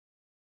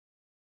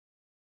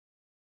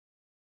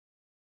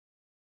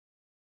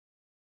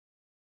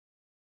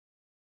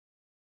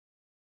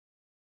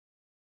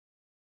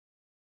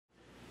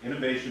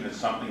innovation is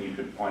something you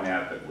could point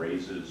at that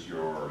raises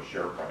your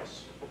share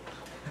price.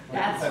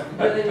 That's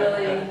really,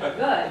 really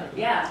good.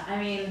 Yeah,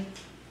 I mean.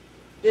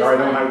 Sorry,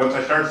 once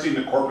I started seeing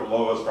the corporate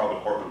logos for all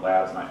the corporate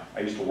labs, and I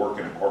used to work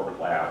in a corporate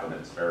lab, and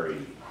it's very.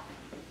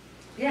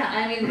 Yeah,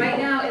 I mean, right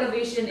now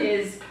innovation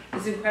is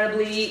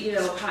incredibly,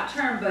 hot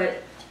term,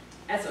 but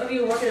as some of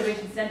you who work at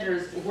innovation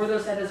centers, were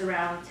those centers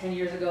around 10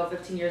 years ago,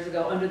 15 years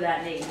ago, under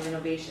that name of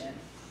innovation?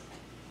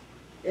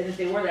 And if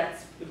they were,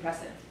 that's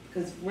impressive,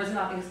 because there's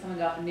nothing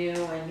coming up new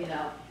and,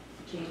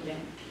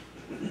 changing.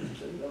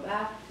 So we go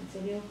back,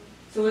 continue.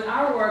 So in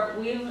our work,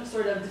 we've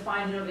sort of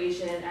defined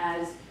innovation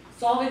as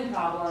solving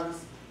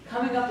problems,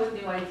 coming up with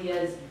new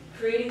ideas,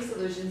 creating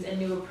solutions, and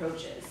new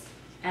approaches.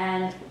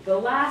 And the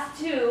last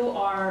two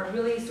are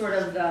really sort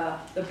of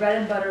the bread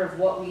and butter of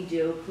what we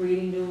do,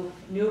 creating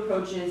new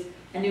approaches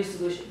and new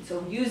solutions.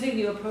 So using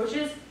new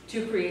approaches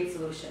to create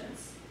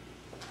solutions.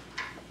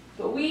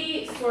 But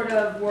we sort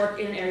of work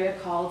in an area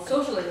called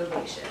social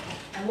innovation.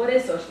 And what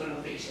is social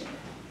innovation?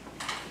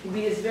 It can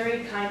be this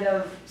very kind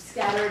of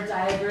scattered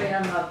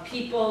diagram of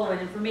people and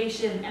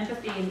information,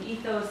 empathy and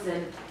ethos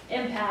and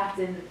impact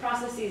and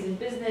processes and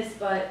business,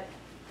 but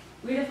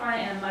we define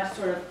it in a much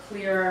sort of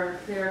clearer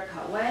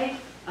cut way.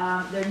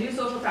 They're new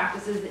social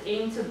practices that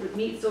aim to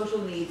meet social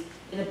needs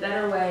in a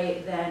better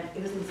way than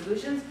existing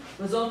solutions,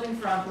 resulting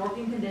from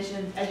working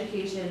conditions,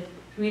 education,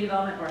 community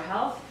development, or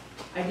health.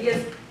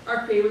 Ideas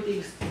are created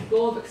with the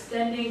goal of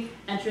extending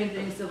and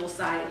strengthening civil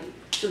society.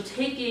 So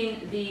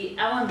taking the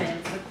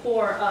elements, the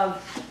core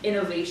of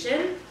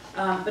innovation,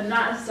 but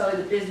not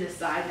necessarily the business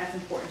side, that's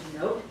important to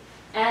note,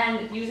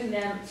 and using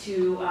them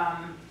to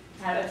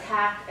kind of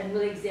attack and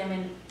really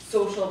examine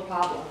social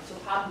problems. So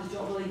problems that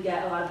don't really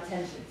get a lot of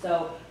attention.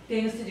 So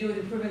things to do with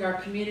improving our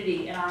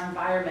community and our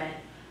environment,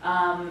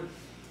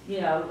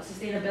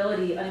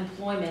 sustainability,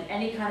 unemployment,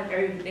 any kind of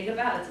area you can think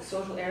about that's a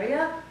social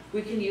area,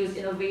 we can use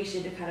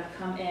innovation to kind of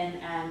come in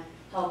and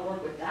help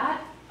work with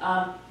that.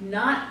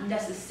 Not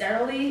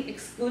necessarily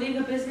excluding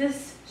a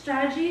business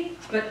strategy,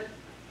 but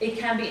it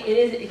can be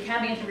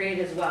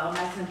integrated as well, and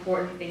that's an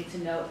important thing to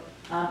note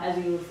as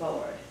we move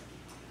forward.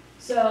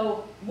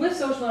 So with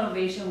social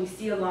innovation, we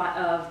see a lot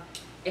of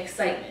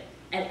excitement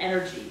and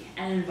energy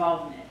and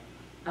involvement.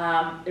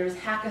 There's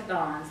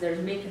hackathons, there's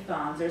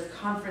makeathons, there's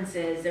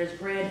conferences, there's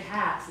grand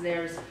hacks,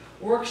 there's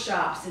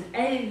workshops, and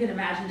anything you can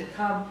imagine to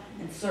come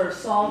and sort of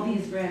solve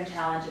these grand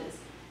challenges.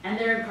 And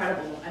they're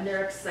incredible, and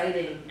they're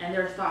exciting, and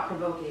they're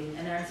thought-provoking,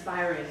 and they're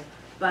inspiring.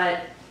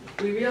 But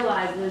we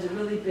realize there's a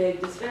really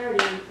big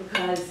disparity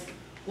because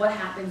what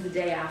happens the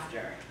day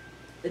after?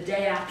 The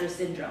day after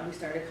syndrome, we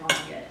started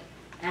calling it.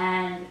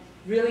 And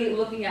really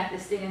looking at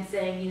this thing and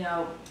saying,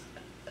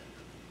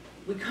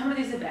 we come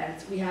to these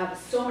events, we have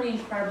so many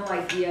incredible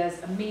ideas,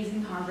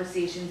 amazing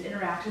conversations,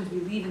 interactions, we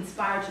leave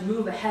inspired to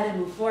move ahead and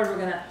move forward. We're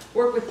gonna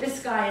work with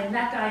this guy and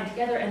that guy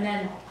together, and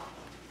then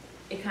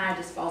it kind of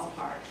just falls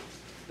apart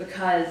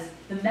because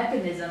the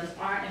mechanisms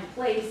aren't in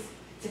place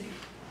to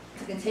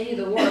continue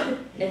the work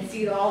and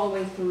see it all the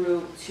way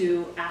through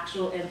to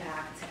actual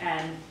impact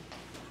and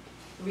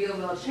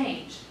real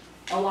change.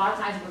 A lot of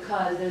times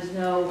because there's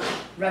no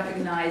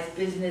recognized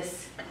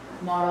business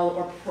model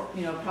or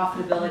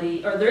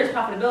profitability, or there is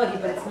profitability,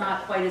 but it's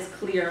not quite as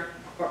clear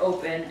or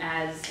open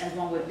as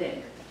one would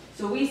think.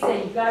 So we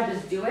say you've got to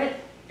just do it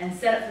and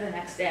set it for the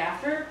next day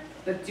after,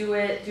 but do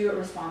it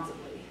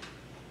responsibly.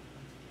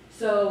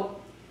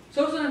 So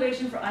social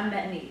innovation for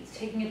unmet needs,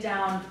 taking it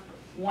down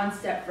one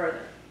step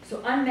further.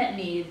 So unmet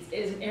needs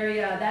is an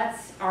area,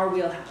 that's our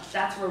wheelhouse,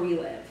 that's where we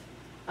live.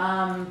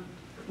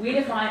 We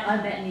define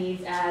unmet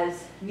needs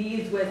as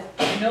needs with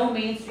no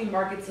mainstream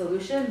market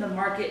solution. The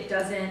market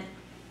doesn't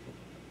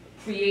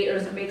create or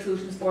doesn't make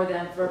solutions for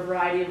them for a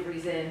variety of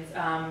reasons.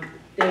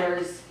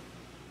 There's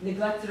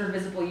neglected or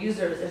invisible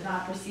users. There's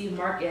not perceived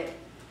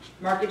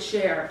market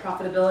share,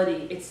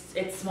 profitability.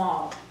 It's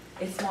small.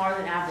 It's smaller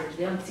than average.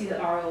 They don't see the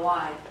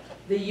ROI.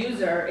 The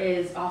user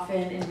is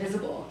often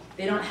invisible.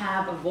 They don't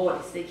have a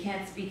voice. They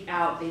can't speak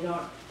out. They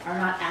are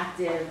not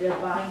active. Their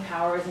buying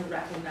power isn't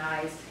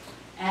recognized.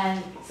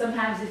 And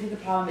sometimes they think the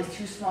problem is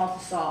too small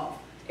to solve.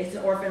 It's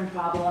an orphan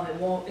problem, it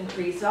won't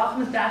increase. It all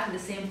comes back to the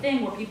same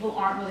thing where people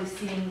aren't really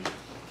seeing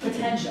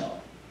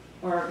potential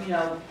or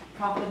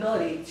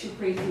profitability to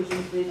create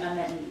solutions for these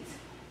unmet needs.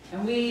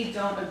 And we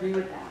don't agree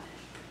with that.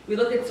 We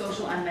look at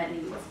social unmet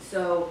needs.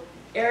 So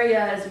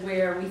areas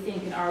where we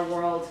think in our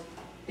world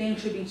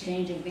things should be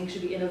changing, things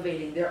should be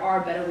innovating. There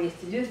are better ways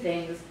to do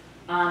things.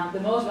 The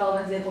most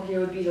relevant example here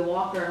would be the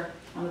walker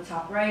on the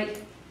top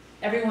right.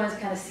 Everyone's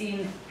kind of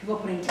seen people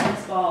putting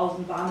tennis balls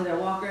and bottom of their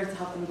walkers to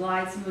help them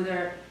glide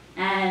smoother.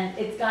 And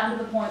it's gotten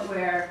to the point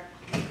where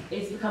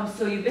it's become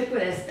so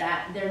ubiquitous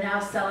that they're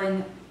now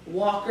selling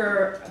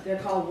they're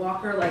called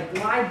walker like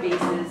glide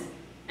bases,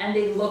 and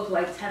they look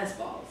like tennis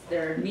balls.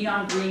 They're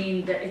neon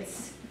green,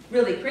 it's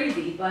really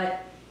crazy,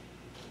 but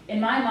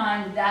in my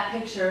mind, that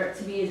picture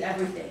to me is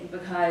everything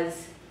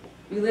because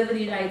we live in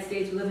the United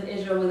States, we live in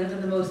Israel, we live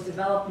in the most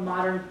developed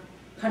modern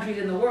countries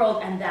in the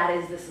world, and that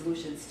is the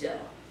solution still,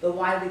 the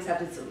widely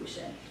accepted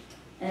solution.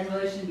 And it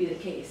really shouldn't be the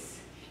case.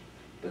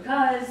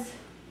 Because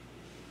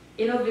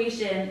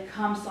innovation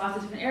comes to lots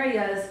of different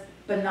areas,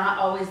 but not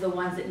always the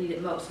ones that need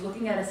it most.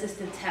 Looking at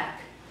assistive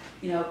tech,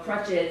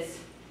 crutches,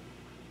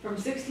 from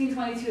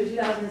 1622 to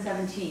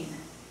 2017,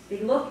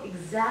 they look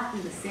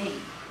exactly the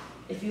same.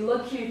 If you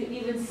look here, you can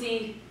even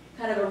see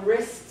kind of a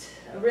wrist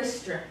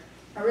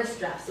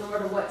strap, similar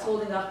to what's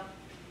holding up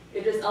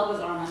Idris Elba's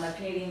arm on the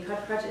Canadian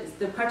crutches.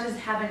 The crutches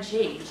haven't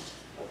changed.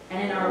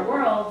 And in our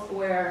world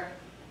where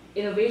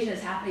innovation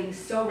is happening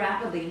so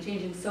rapidly and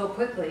changing so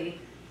quickly,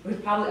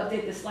 we'd probably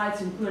update the slides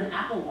to include an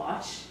Apple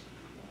Watch.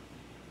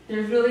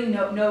 There's really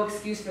no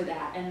excuse for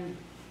that. And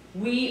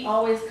we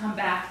always come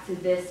back to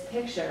this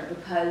picture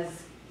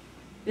because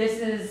this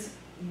is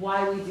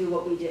why we do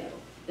what we do.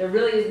 There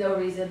really is no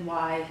reason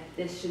why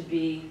this should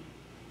be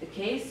the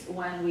case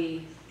when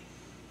we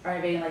are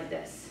innovating like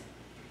this.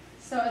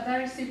 So a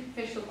very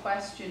superficial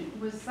question,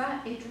 was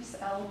that Idris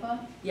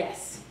Elba?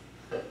 Yes.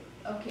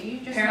 Okay, you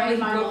just Apparently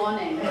made my broke-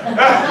 morning.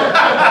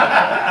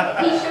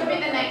 He should be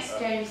the next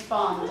James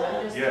Bond.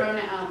 I'm just throwing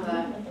it out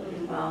there.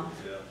 Well,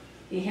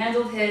 he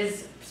handled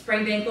his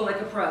sprained ankle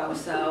like a pro,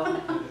 so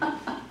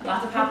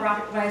lots of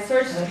paparazzi. When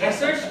I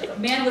searched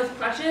man with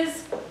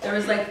crutches, there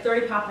was like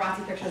 30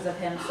 paparazzi pictures of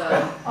him, so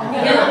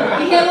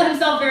he handled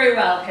himself very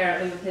well,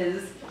 apparently, with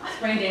his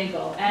sprained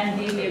ankle, and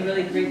gave me a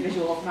really great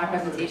visual for my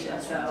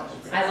presentation, so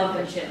I love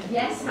him too.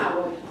 Yes,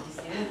 Howard.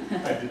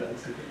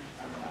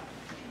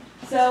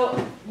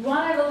 So we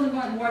want to dive a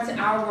little bit more into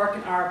our work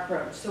and our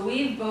approach. So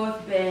we've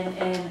both been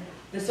in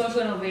the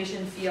social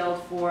innovation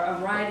field for a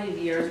variety of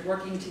years,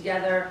 working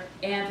together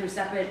and through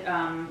separate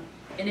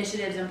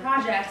initiatives and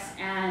projects,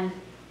 and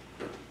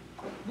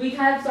we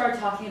kind of started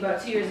talking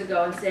about 2 years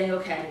ago and saying,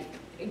 okay,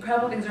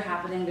 incredible things are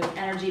happening, there's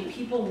energy,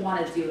 people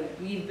want to do it.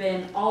 We've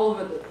been all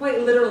over,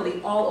 quite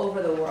literally all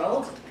over the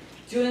world,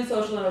 doing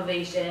social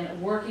innovation,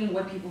 working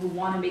with people who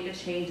want to make a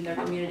change in their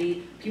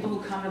community, people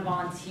who come to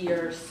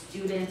volunteer,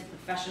 students,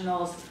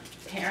 professionals,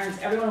 parents,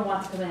 everyone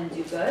wants to come in and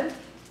do good.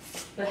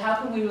 But how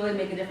can we really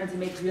make a difference and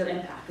make real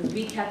impact? Because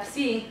we kept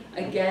seeing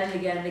again and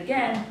again and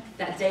again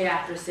that day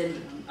after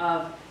syndrome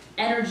of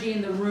energy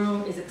in the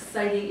room is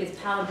exciting, is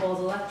palatable, is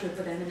electric,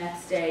 but then the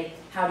next day,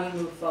 how do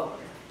you move forward?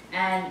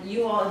 And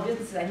you all in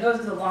businesses, I know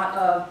there's a lot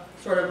of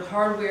sort of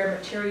hardware,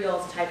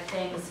 materials type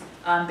things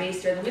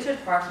based here in the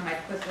research part. From my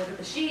quick look at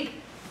the sheet,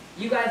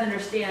 you guys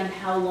understand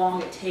how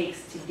long it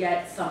takes to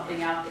get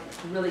something out there,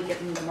 to really get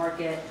into the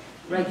market.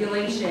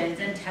 Regulations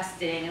and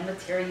testing and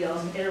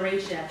materials and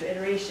iteration after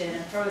iteration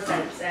and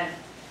prototypes, and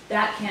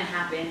that can't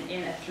happen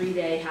in a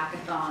 3-day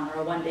hackathon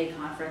or a 1-day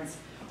conference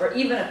or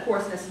even a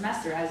course in a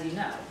semester, as you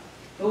know.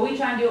 But we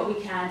try and do what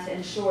we can to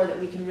ensure that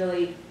we can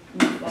really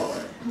move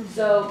forward.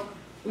 So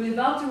we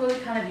developed a really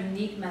kind of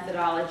unique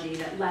methodology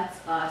that lets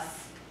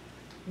us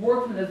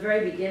work from the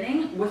very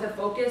beginning with a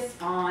focus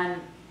on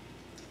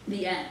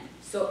the end.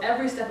 So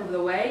every step of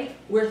the way,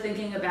 we're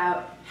thinking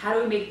about how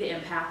do we make the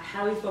impact,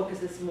 how do we focus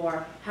this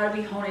more, how do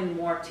we hone in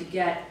more to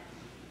get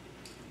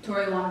to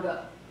where we want to go.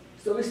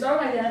 So we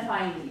start with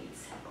identifying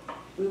needs.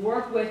 We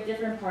work with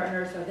different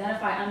partners to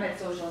identify unmet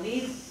social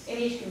needs in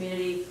each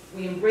community.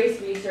 We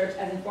embrace research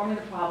as informing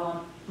the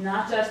problem,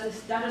 not just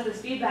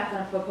this feedback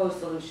on a proposed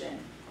solution.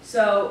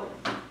 So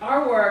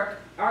our work,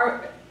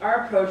 our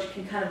approach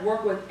can kind of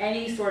work with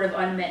any sort of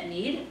unmet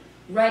need.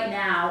 Right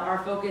now,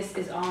 our focus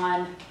is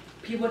on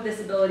people with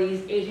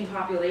disabilities, aging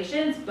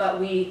populations, but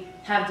we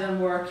have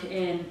done work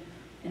in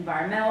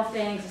environmental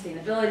things,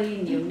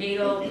 sustainability,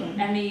 neonatal,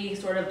 any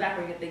sort of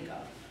background you can think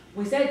of.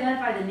 When we say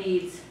identify the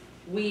needs,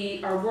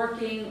 we are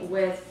working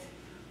with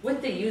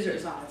the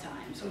users all the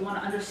time. So we want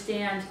to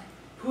understand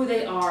who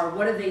they are,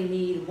 what do they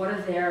need, what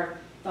are their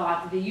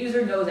thoughts. The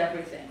user knows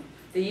everything.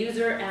 The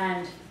user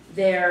and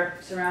their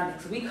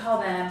surroundings. We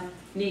call them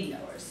need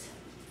knowers.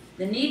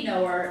 The need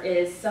knower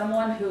is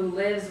someone who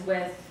lives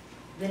with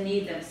the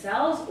need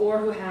themselves or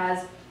who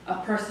has a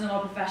personal,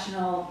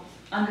 professional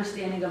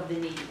understanding of the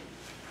need.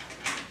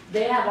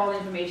 They have all the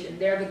information.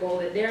 They're the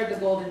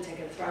golden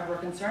ticket as far as we're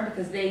concerned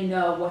because they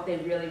know what they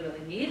really, really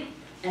need.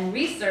 And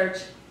research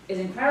is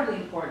incredibly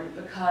important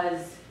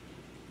because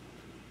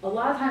a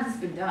lot of times it's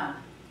been done.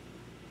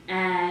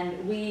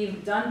 And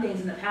we've done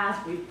things in the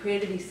past, we've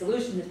created these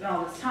solutions, it's been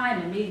all this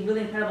time and made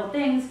really incredible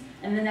things,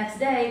 and the next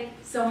day,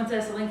 someone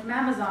sent us a link from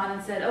Amazon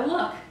and said, oh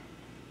look,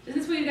 isn't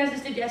this what you guys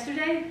just did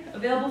yesterday?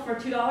 Available for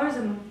 $2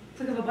 and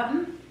click of a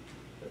button?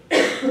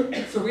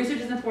 So research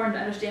is important to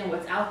understand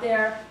what's out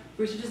there.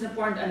 Research is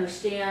important to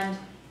understand,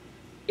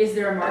 is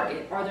there a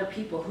market? Are there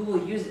people? Who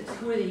will use this?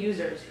 Who are the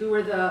users? Who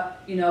are the,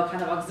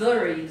 kind of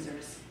auxiliary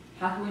users?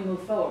 How can we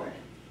move forward?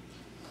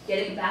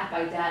 Getting back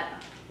by data,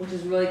 which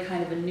is really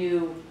kind of a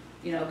new,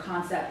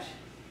 concept.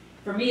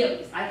 For me at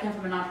least, I come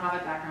from a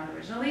nonprofit background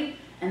originally,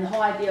 and the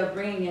whole idea of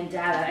bringing in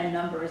data and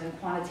numbers and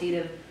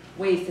quantitative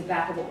ways to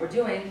back up what we're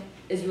doing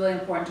is really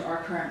important to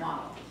our current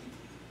model.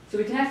 So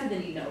we connect to the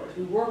need knowers,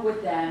 we work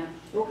with them,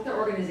 work with their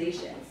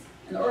organizations.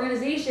 And the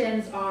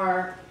organizations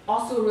are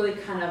also really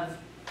kind of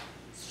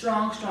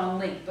strong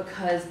link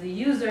because the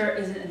user,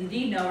 the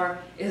need knower,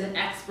 is an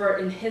expert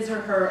in his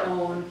or her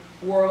own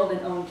world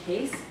and own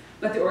case,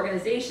 but the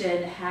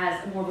organization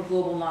has more of a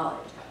global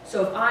knowledge.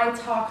 So if I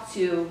talk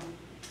to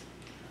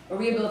a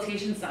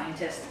rehabilitation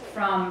scientist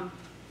from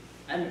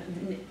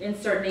an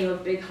insert name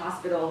of big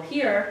hospital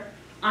here,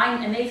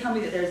 and they tell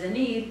me that there's a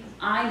need,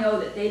 I know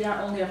that they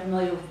not only are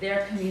familiar with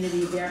their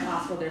community, their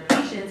hospital, their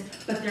patients,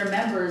 but they're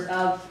members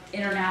of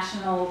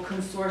international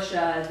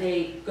consortia,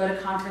 they go to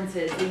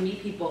conferences, they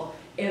meet people.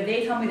 If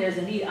they tell me there's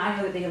a need, I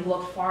know that they have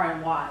looked far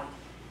and wide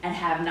and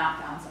have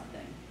not found something.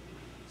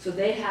 So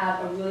they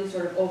have a really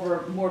sort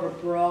of more of a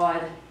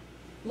broad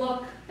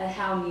look at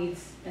how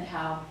needs and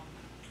how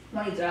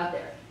needs are out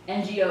there.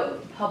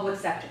 NGOs, public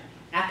sector,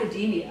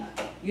 academia,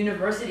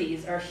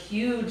 universities are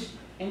huge,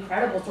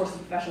 incredible sources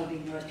of professional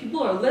behaviorists.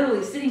 People are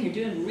literally sitting here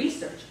doing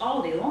research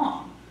all day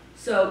long.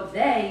 So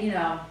they,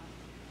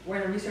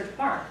 we're in a research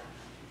park.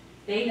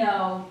 They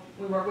know,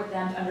 we work with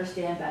them to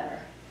understand better.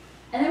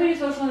 And then we do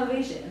social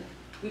innovation.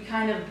 We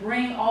kind of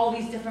bring all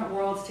these different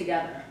worlds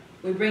together.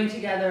 We bring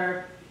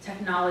together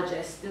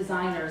technologists,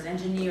 designers,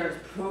 engineers,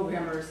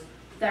 programmers,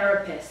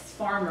 therapists,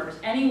 farmers,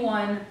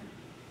 anyone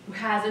who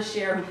has a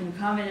share who can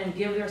come in and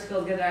give their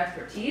skills, give their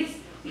expertise,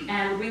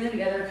 and we bring them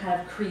together to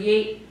kind of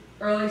create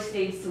early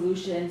stage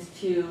solutions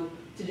to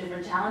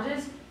different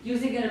challenges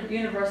using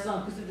universal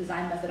inclusive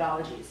design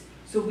methodologies.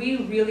 So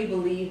we really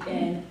believe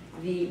in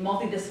the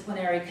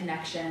multidisciplinary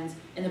connections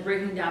and the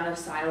breaking down of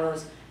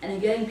silos and in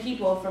getting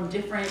people from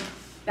different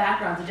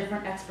backgrounds and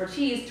different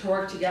expertise to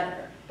work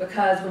together.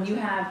 Because when you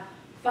have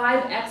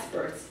 5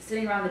 experts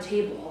sitting around the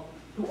table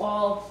who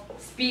all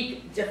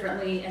speak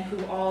differently and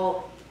who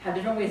all have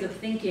different ways of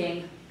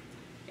thinking,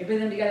 and bring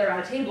them together around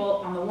a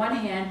table, on the one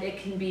hand, it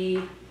can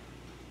be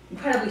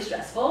incredibly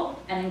stressful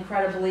and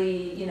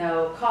incredibly,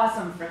 cause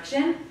some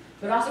friction,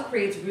 but also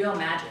creates real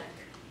magic.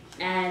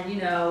 And,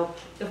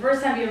 the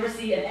first time you ever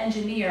see an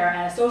engineer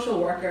and a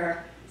social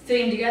worker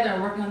sitting together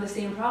and working on the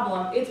same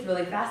problem, it's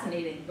really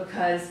fascinating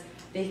because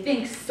they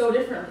think so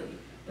differently,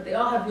 but they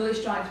all have really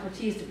strong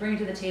expertise to bring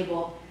to the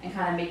table and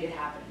kind of make it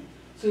happen.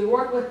 So we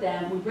work with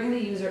them, we bring the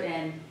user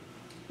in,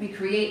 we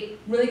create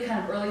really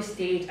kind of early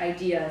stage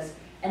ideas,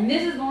 and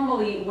this is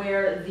normally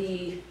where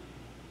the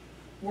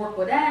work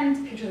would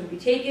end, pictures would be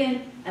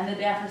taken, and the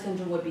day-after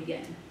syndrome would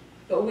begin.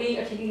 But we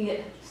are taking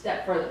it a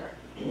step further.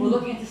 We're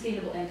looking at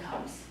sustainable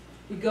incomes.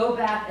 We go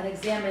back and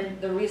examine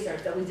the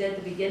research that we did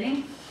at the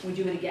beginning, we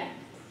do it again.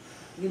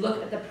 We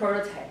look at the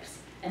prototypes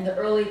and the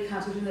early kind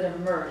of solutions that have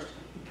emerged.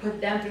 We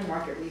put them through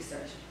market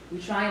research. We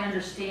try and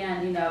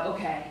understand,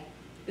 okay,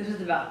 this was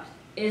developed.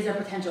 Is there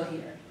potential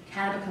here?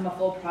 Can it become a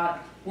full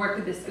product? Where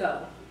could this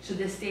go? Should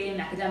this stay in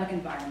an academic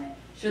environment?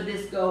 Should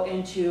this go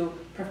into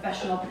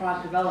professional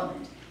product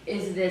development?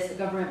 Is this a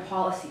government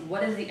policy?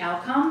 What is the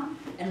outcome?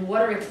 And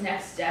what are its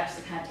next steps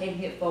to kind of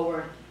taking it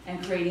forward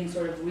and creating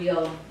sort of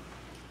real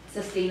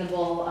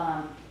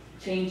sustainable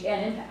change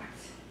and impact?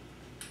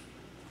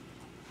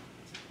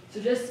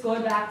 So just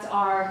going back to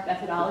our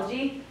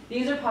methodology,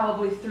 these are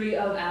probably 3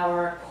 of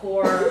our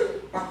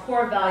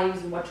core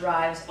values and what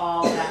drives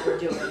all that we're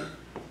doing.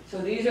 So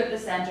these are at the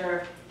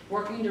center,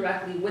 working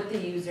directly with the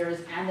users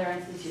and their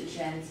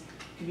institutions,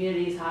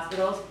 communities,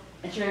 hospitals,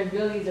 ensuring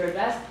real needs are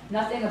addressed,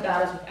 nothing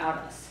about us without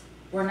us.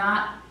 We're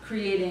not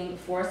creating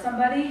for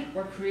somebody,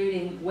 we're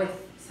creating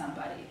with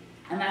somebody.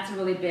 And that's a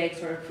really big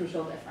sort of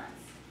crucial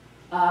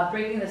difference.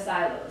 Breaking the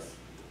silos,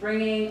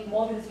 bringing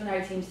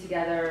multidisciplinary teams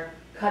together,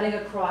 cutting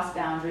across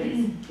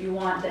boundaries. We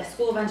want the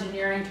School of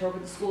Engineering to work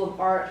with the School of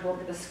Art, to work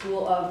with the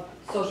School of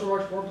Social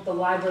Work, to work with the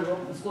library, to work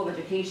with the School of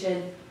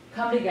Education,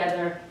 come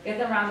together, get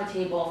them around the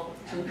table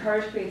to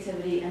encourage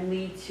creativity and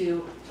lead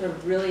to sort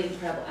of really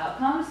incredible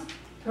outcomes.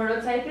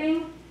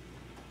 Prototyping,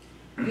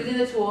 using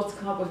the tools to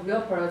come up with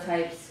real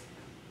prototypes,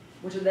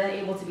 which are then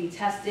able to be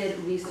tested,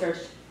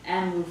 researched,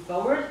 and moved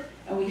forward.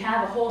 And we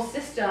have a whole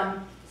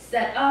system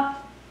set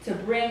up to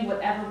bring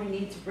whatever we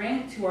need to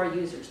bring to our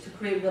users to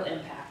create real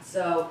impact.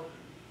 So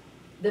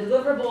the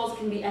deliverables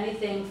can be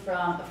anything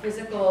from a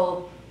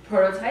physical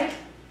prototype,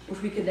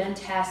 which we could then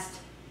test,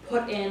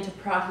 put into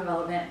product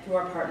development through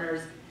our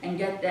partners, and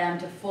get them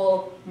to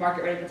full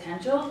market-ready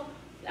potential.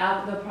 The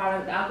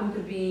outcome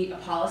could be a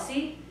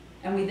policy,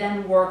 and we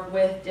then work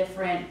with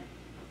different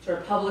sort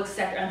of public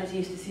sector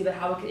entities to see about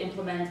how we can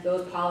implement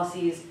those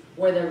policies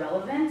where they're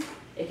relevant.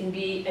 It can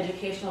be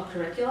educational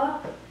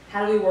curricula.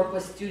 How do we work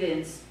with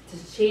students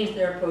to change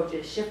their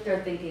approaches, shift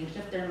their thinking,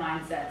 shift their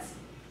mindsets,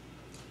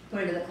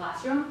 put it into the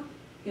classroom?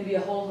 It can be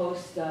a whole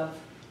host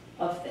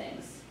of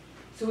things.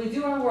 So we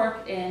do our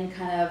work in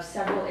kind of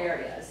several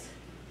areas.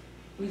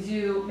 We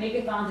do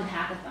make-a-thons and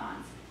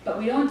hackathons, but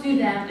we don't do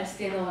them as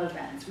standalone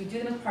events. We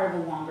do them as part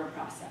of a longer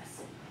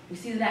process. We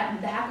see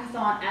that the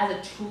hackathon as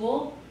a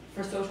tool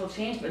for social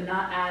change, but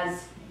not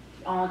as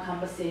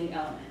all-encompassing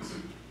element.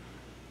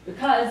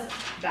 Because,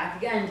 back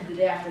again to the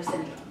day-after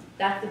syndrome,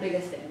 that's the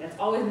biggest thing. That's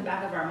always in the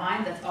back of our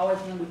mind. That's always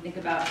when we think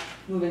about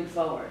moving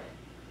forward.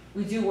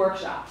 We do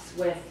workshops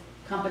with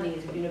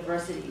companies, with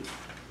universities,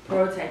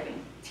 prototyping,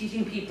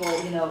 teaching people,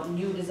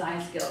 new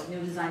design skills, new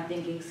design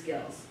thinking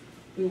skills.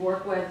 We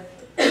work with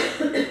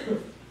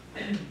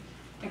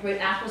and create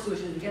actual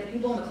solutions. We get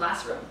people in the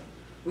classroom.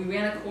 We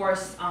ran a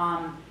course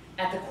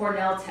at the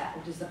Cornell Tech,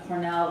 which is the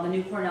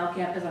new Cornell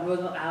campus on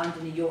Roosevelt Island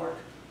in New York.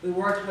 We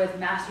worked with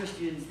master's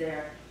students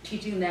there,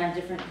 teaching them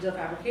different digital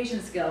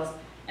fabrication skills,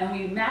 and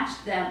we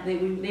matched them,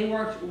 they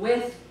worked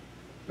with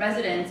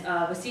residents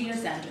of a senior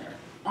center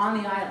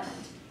on the island.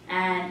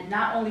 And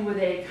not only were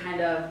they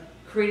kind of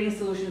creating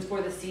solutions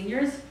for the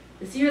seniors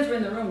were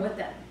in the room with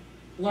them,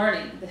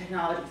 learning the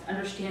technologies,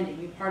 understanding,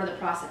 being part of the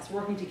process,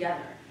 working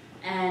together.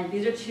 And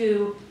these are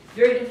two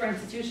very different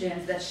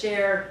institutions that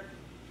share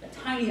a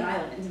tiny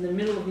island in the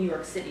middle of New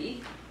York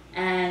City,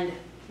 and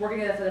working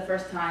together for the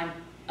first time,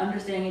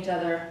 understanding each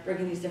other,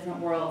 bringing these different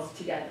worlds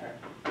together.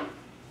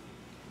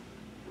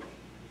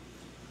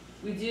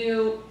 We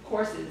do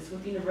courses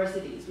with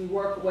universities. We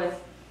work with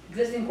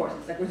existing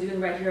courses, like we're doing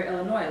right here at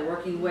Illinois,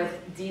 working with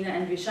Dina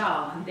and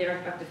Vishal on their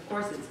respective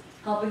courses,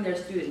 helping their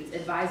students,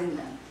 advising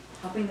them,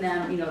 helping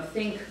them,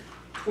 think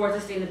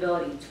towards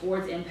sustainability,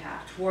 towards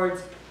impact,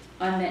 towards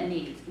unmet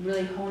needs,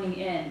 really honing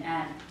in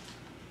and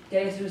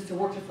getting students to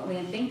work differently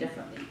and think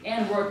differently,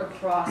 and work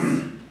across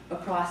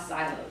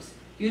silos.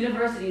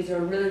 Universities are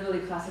a really, really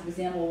classic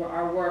example where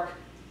our work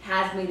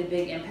has made a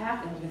big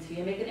impact and will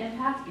continue to make an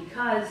impact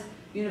because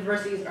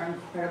universities are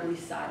incredibly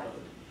siloed.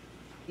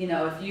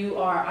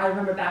 I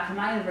remember back in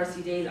my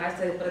university days, I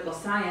studied political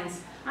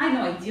science. I had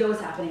no idea what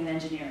was happening in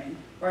engineering,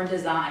 or in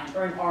design,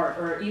 or in art,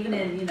 or even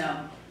in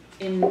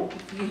the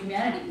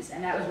humanities,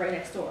 and that was right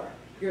next door.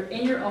 You're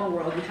in your own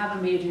world, you have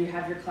a major, you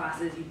have your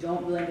classes, you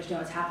don't really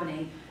understand what's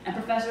happening, and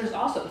professors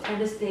also tend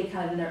to stay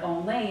kind of in their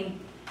own lane,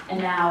 and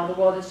now the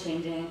world is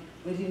changing.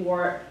 We need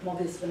more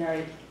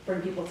multidisciplinary,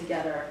 bring people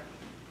together,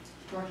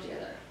 work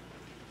together.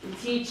 We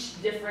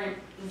teach different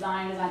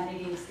design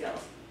thinking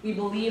skills. We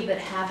believe that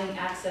having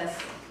access,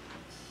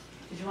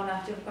 did you want to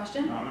ask a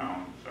question?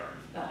 No,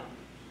 sorry.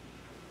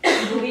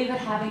 We believe that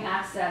having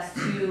access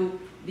to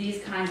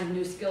these kinds of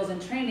new skills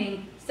and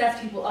training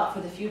sets people up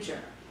for the future.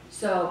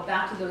 So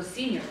back to those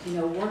seniors,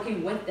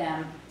 working with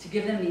them to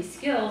give them these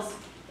skills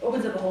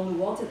opens up a whole new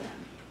world to them.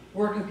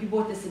 Working with people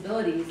with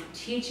disabilities,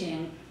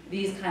 teaching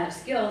these kind of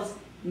skills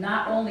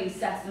not only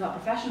sets them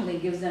up professionally,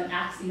 gives them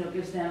access,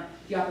 gives them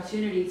the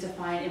opportunity to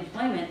find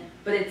employment,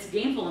 but it's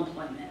gainful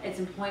employment. It's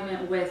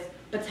employment with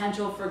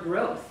potential for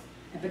growth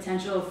and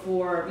potential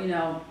for,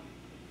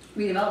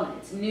 redevelopment.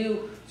 It's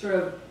new sort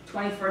of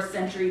 21st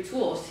century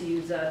tools, to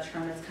use a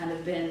term that's kind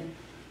of been,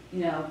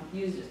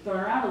 thrown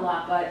around a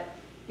lot, but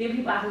giving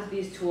people access to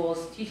these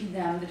tools, teaching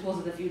them the tools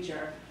of the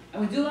future.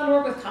 And we do a lot of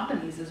work with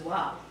companies as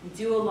well.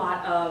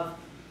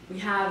 We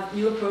have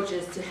new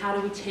approaches to how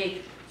do we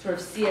take sort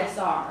of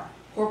CSR,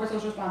 corporate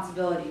social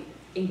responsibility,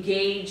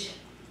 engage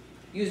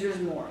users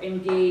more,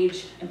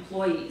 engage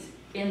employees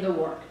in the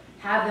work,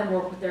 have them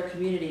work with their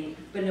community,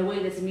 but in a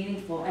way that's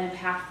meaningful and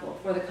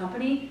impactful for the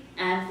company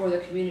and for the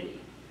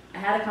community. I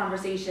had a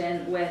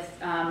conversation with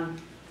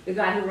the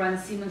guy who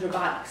runs Siemens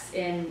Robotics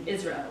in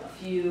Israel a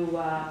few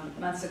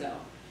months ago.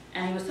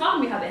 And he was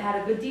talking to me how they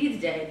had a good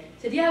deeds day.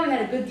 He said, yeah, we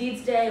had a good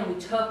deeds day and we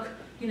took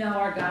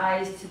our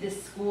guys to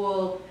this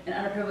school in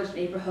an underprivileged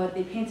neighborhood.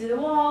 They painted a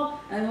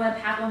wall and we went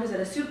and packed lunches at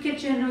a soup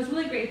kitchen and it was a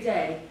really great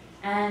day.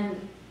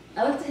 And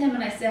I looked at him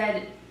and I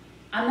said,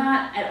 I'm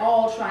not at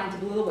all trying to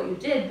belittle what you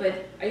did,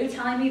 but are you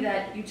telling me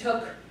that you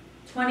took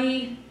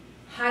 20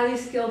 highly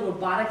skilled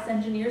robotics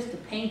engineers to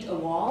paint a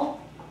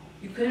wall?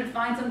 You couldn't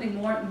find something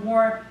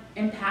more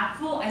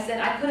impactful? I said,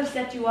 I could have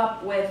set you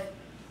up with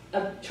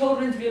a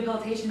children's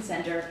rehabilitation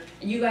center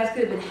and you guys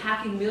could have been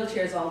hacking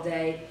wheelchairs all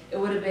day. It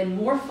would have been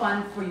more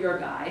fun for your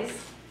guys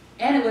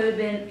and it would have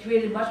been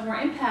created much more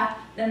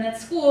impact than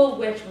that school,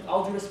 which with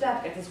all due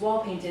respect gets its wall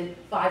painted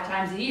 5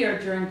 times a year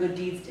during Good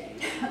Deeds Day.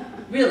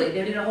 Really,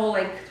 they did a whole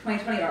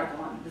 2020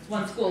 article on this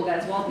one school got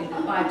its wall painted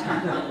 5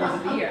 times over the course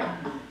of the year.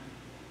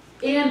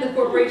 And the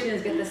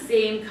corporations get the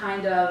same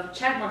kind of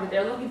check mark that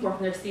they're looking for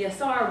from their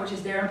CSR, which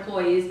is their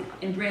employees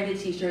in branded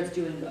t-shirts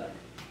doing good.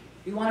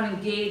 We want to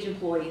engage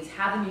employees,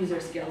 have them use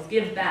their skills,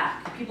 give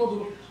back. The people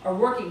who are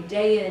working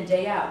day in and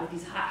day out with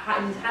these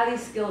highly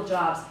skilled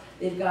jobs,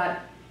 they've got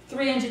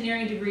 3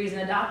 engineering degrees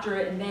and a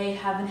doctorate, and they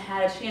haven't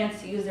had a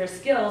chance to use their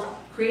skills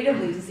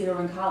creatively since they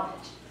were in college.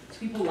 So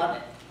people love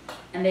it,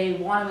 and they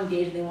want to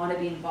engage, and they want to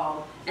be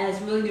involved. And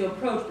it's a really new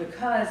approach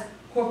because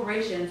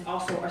corporations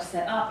also are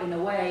set up in a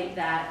way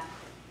that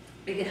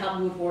they can help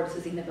move forward to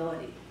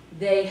sustainability.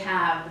 They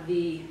have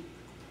the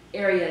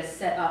areas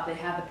set up, they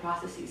have the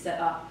processes set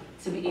up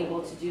to be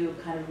able to do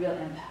kind of real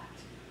impact.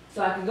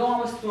 So I could go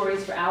on with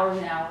stories for hours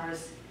and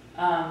hours,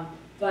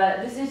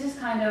 but this is just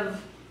kind of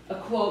a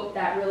quote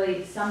that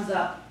really sums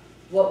up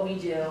what we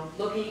do,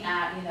 looking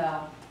at,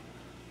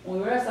 when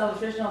we root ourselves in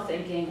traditional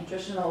thinking,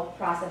 traditional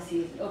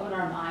processes, open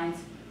our minds,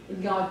 we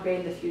can go and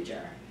create the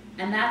future.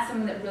 And that's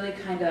something that really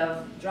kind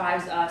of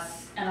drives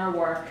us and our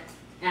work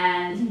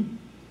and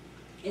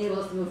enables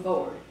us to move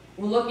forward.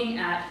 We're looking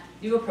at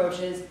new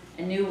approaches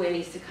and new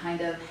ways to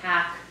kind of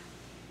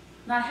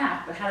not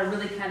hack, but how to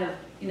really kind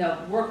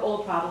of, work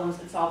old problems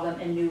and solve them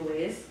in new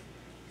ways.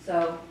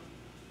 So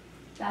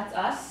that's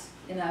us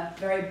in a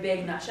very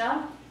big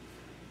nutshell.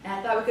 And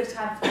I thought we could just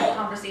have a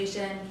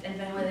conversation and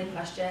if anyone had any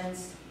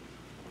questions.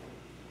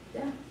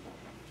 Yeah.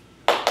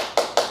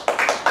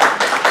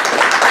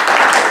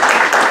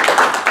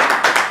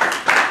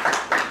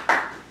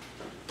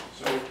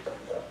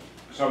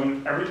 So I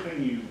mean,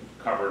 everything you've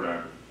covered,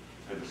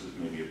 and this is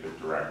maybe a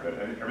bit direct, but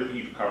I think everything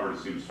you've covered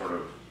seems sort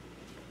of,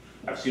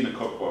 I've seen the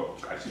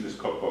cookbook, I've seen this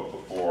cookbook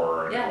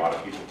before, and Yeah. a lot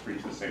of people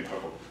preach the same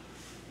cookbook.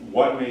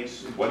 What's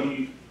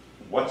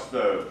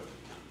the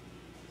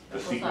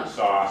secret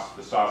sauce,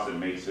 the sauce that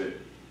makes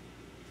it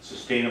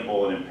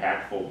sustainable and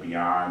impactful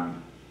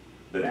beyond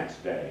the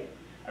next day?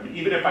 I mean,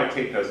 even if I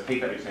take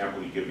that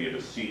example you give me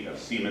of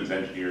Siemens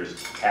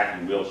engineers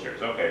hacking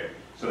wheelchairs. Okay,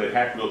 so they've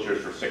hacked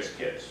wheelchairs for 6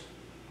 kids.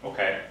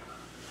 Okay,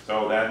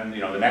 so then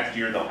the next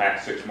year they'll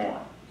hack 6 more,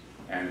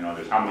 and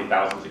there's how many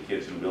thousands of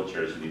kids in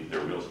wheelchairs who need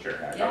their wheelchair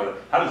hacked. Yeah.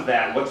 How does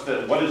that?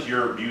 What is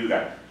your view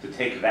to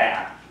take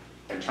that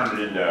and turn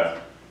it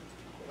into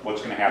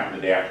what's going to happen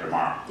the day after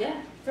tomorrow?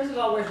 Yeah. First of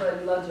all, we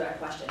love direct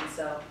questions,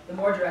 so the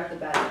more direct, the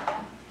better.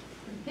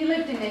 He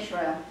lived in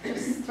Israel.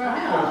 Just throw it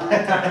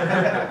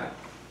out.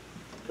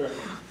 Correct.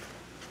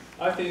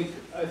 I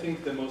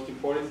think the most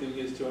important thing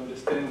is to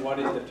understand what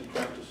is that you're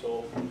trying to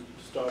solve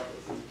to start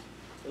with.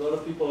 A lot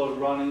of people are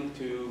running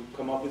to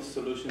come up with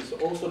solutions to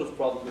all sort of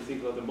problems they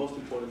think are the most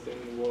important thing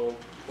in the world.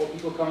 Or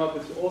people come up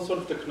with all sort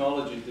of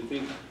technologies they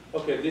think,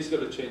 okay, this is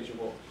going to change the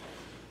world.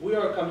 We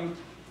are coming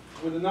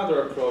with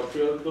another approach.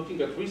 We are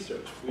looking at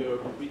research. We are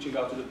reaching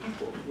out to the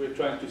people. We're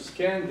trying to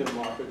scan the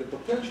market, the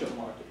potential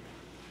market.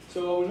 So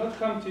I will not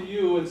come to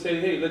you and say,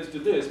 hey, let's do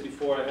this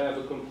before I have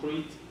a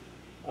concrete,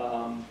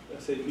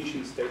 let's say,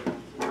 mission statement.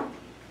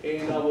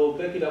 And I will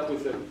back it up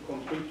with a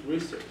concrete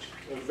research,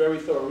 a very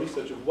thorough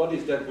research of what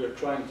is that we're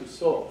trying to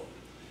solve.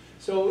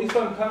 So if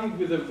I'm coming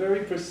with a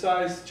very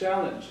precise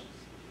challenge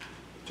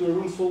to a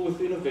room full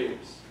with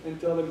innovators and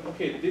tell them,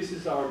 okay, this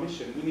is our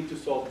mission, we need to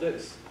solve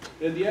this.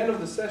 And at the end of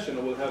the session,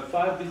 I will have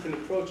 5 different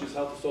approaches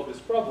how to solve this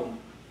problem.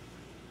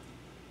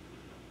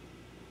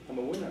 I'm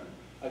a winner.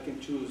 I can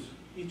choose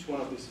each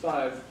one of these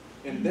 5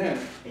 and then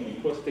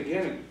cross it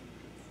again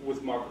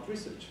with market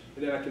research.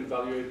 And then I can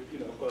evaluate,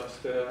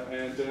 cost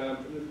and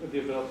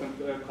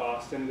development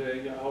cost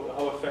and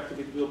how effective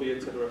it will be,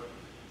 etc.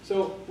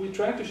 So we're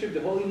trying to shift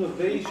the whole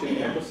innovation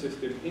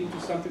ecosystem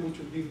into something which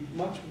will be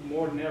much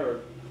more narrow,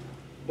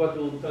 but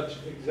will touch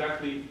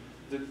exactly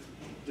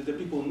the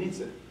people needs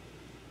it.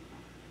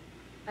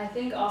 I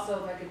think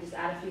also, if I could just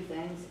add a few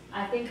things,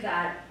 I think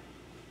that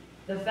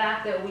the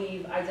fact that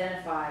we've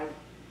identified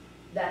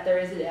that there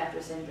is a day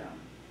after syndrome.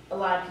 A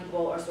lot of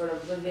people are sort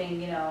of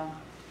living,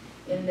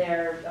 in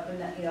their up in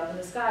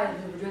the sky,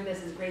 and we're doing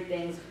this as great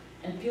things,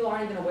 and people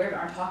aren't even aware of it,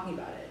 aren't talking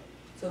about it.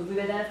 So we've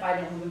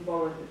identified it and moving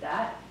forward with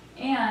that.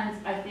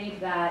 And I think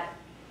that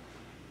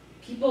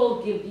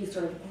people give these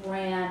sort of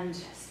grand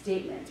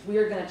statements. We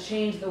are going to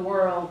change the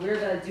world. We're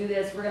going to do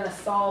this. We're going to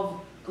solve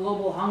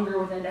global hunger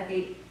within a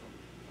decade.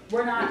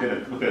 We're not.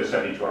 Within a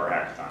 72-hour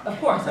hackathon. Of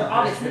course, so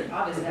obviously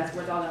that's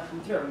where it's all going to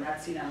come through, and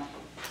that's,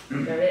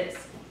 there it is.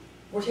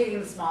 We're taking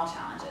the small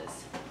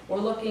challenges. We're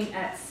looking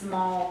at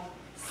small,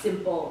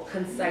 simple,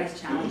 concise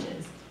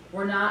challenges.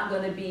 We're not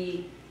going to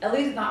be, at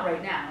least not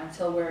right now,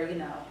 until we're,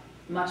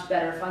 much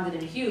better funded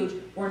and huge,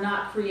 we're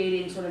not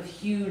creating sort of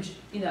huge,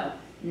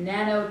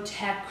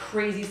 nanotech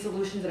crazy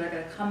solutions that are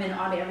going to come in and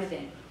automate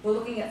everything. We're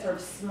looking at sort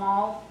of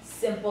small,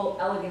 simple,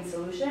 elegant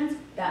solutions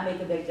that make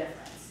a big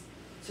difference.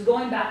 So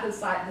going back to the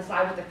slide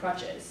with the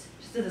crutches,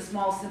 just as a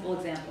small, simple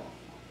example.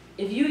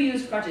 If you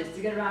use crutches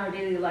to get around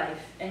your daily life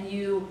and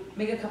you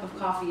make a cup of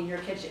coffee in your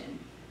kitchen,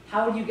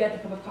 how would you get the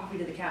cup of coffee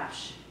to the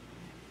couch?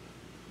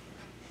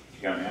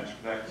 You got an answer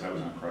for that? Because I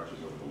was on crutches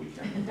over the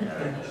weekend.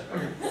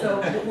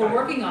 So we're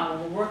working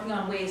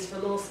on ways for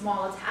little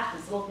small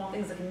attachments, little small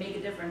things that can make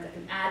a difference, that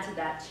can add to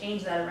that,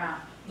 change that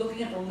around.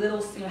 Looking at the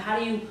little, how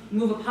do you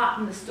move a pot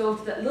from the stove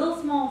to that little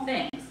small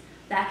things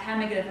that can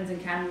make a difference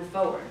and can move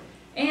forward.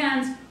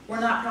 And we're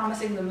not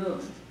promising the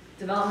moon.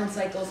 Development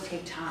cycles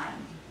take time.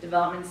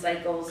 Development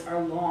cycles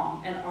are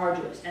long and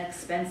arduous and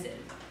expensive.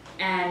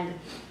 And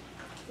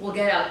we'll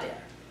get out there.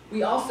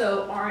 We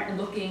also aren't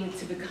looking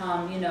to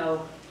become,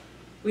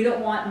 we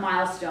don't want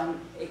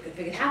Milestone, if it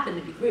could happen,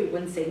 it'd be great, we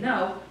wouldn't say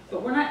no,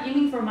 but we're not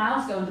aiming for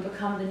Milestone to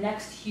become the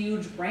next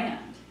huge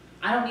brand.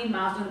 I don't need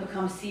Milestone to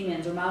become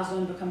Siemens or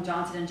Milestone to become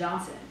Johnson &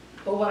 Johnson.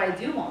 But what I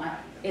do want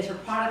is for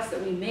products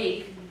that we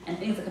make and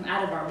things that come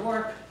out of our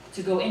work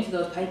to go into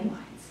those pipelines.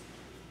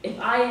 If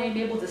I am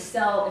able to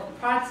sell, if the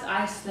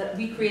products that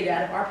we create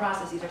out of our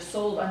processes are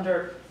sold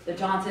under the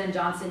Johnson &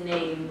 Johnson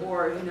name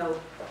or,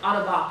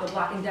 Autobach or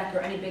Black & Decker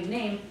or any big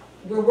name,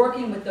 we're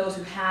working with those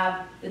who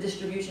have the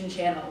distribution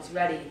channels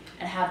ready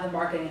and have the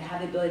marketing and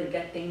have the ability to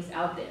get things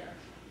out there.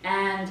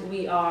 And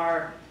we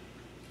are,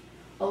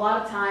 a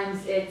lot of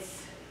times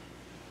it's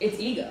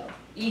ego.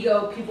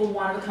 Ego, people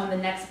want to become the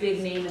next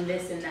big name and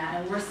this and that.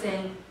 And we're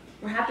saying,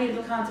 we're happy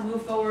to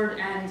move forward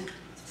and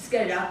just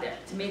get it out there,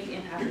 to make the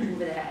impact and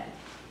move it ahead.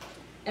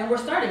 And we're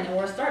starting, and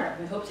we're a startup.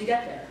 We hope to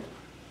get there.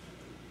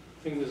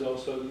 I think there's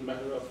also a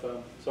matter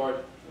of, sorry.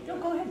 No,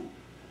 go ahead.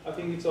 I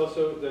think it's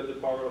also the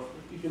power of,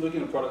 if you're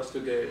looking at products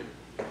today,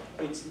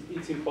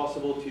 it's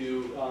impossible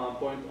to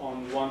point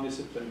on one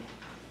discipline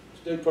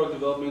product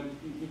development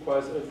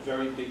requires a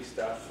very big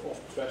staff of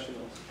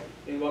professionals.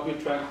 And what we're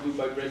trying to do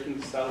by breaking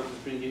the silos is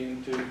bringing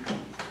into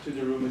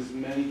the room as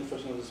many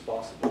professionals as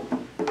possible.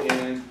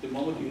 And the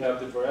moment you have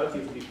the variety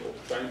of people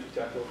trying to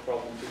tackle a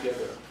problem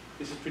together,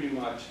 this is pretty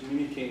much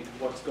mimicking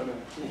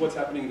what's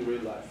happening in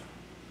real life.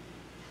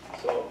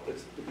 So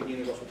it's the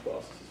beginning of a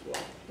process as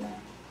well.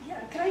 Yeah,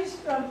 can I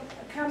just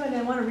comment?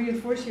 I want to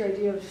reinforce your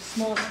idea of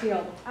small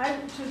scale. I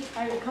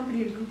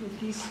accompanied a group of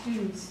these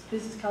students,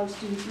 business college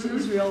students, to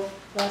Israel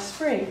last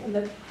spring, and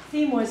the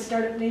theme was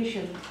Startup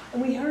Nation.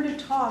 And we heard a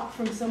talk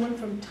from someone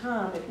from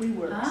Tom at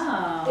WeWorks.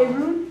 Oh.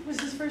 Arun was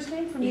his first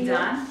name from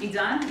Idan?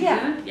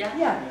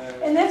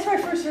 Yeah. And that's where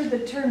I first heard the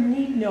term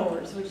need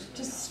knowers, which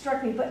just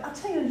struck me. But I'll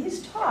tell you, in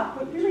his talk,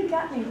 what really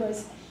got me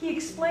was he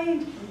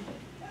explained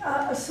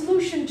a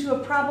solution to a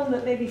problem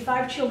that maybe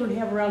 5 children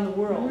have around the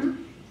world.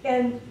 Mm-hmm.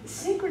 And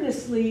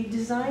synchronously,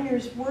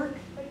 designers work,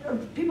 or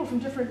people from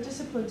different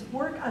disciplines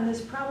work on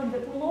this problem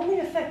that will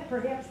only affect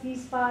perhaps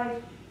these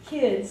 5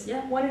 kids,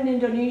 one in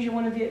Indonesia,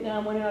 one in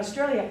Vietnam, one in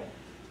Australia.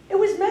 It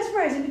was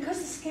mesmerizing because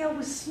the scale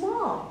was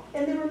small,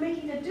 and they were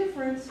making a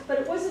difference, but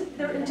it wasn't,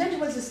 their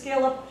intention was to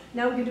scale up,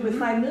 now we can do it with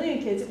 5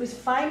 million kids. It was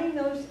finding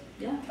those,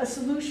 a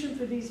solution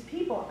for these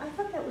people. I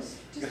thought that was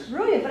just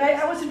brilliant, but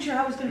I wasn't sure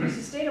how it was going to be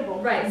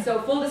sustainable. Right,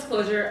 so full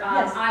disclosure,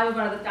 I was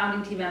one of the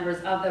founding team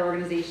members of the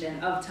organization,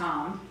 of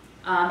TOM.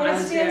 And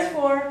it stands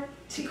for?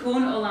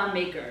 Tikkun Olam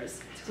Makers.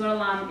 Tikkun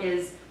Olam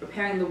is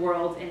repairing the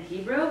world in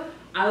Hebrew.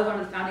 I was one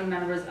of the founding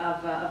members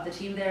of the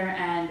team there,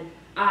 and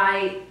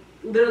I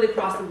literally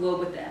crossed the globe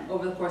with them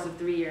over the course of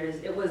 3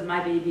 years. It was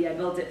my baby. I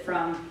built it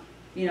from,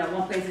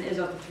 one place in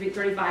Israel to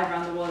 35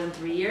 around the world in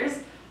 3 years.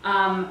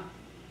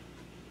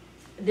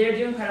 They're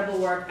doing incredible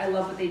work. I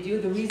love what they do.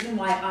 The reason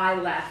why I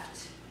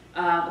left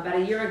about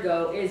a year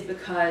ago is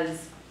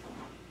because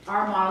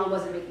our model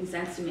wasn't making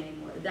sense to me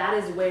anymore. That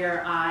is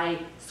where I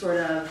sort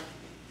of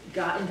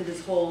got into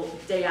this whole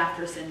day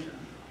after syndrome.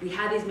 We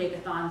had these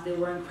makeathons. They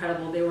were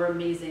incredible. They were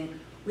amazing.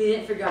 We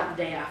didn't figure out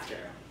the day after.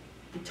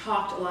 We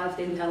talked a lot of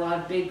things, we had a lot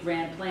of big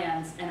grand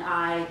plans,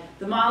 and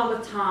the model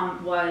with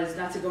Tom was,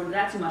 not to go into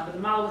that too much, but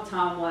the model with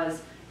Tom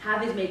was have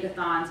these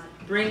makeathons,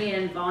 bring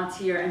in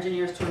volunteer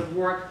engineers to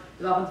work,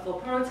 develop full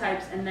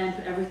prototypes, and then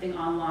put everything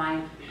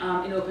online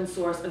in open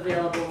source,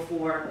 available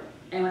for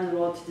anyone in the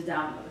world to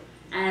download.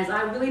 And as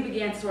I really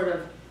began to sort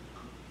of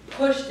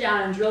push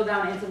down and drill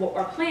down into what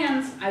our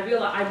plans, I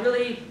realized I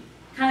really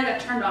kind of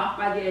got turned off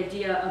by the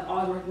idea of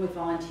always working with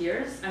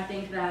volunteers. I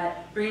think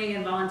that bringing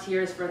in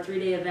volunteers for a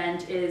 3-day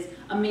event is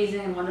amazing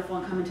and wonderful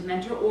and coming to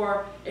mentor,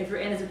 or if you're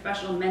in as a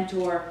professional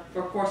mentor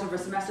for a course over a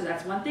semester,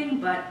 that's one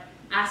thing, but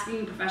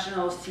asking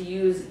professionals to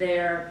use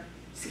their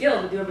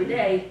skills we do every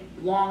day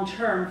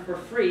long-term for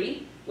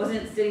free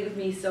wasn't sitting with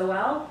me so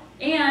well.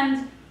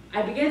 And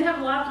I began to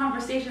have a lot of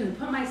conversations and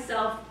put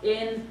myself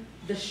in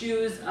the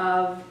shoes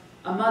of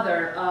a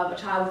mother of a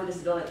child with a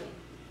disability.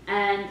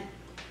 And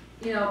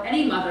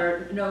any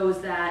mother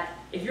knows that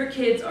if your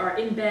kids are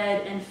in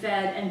bed and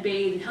fed and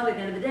bathed and healthy at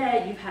the end of the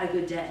day, you've had a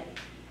good day.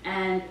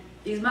 And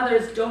these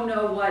mothers don't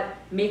know what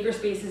maker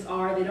spaces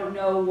are. They don't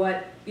know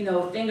what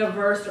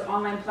Thingiverse or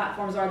online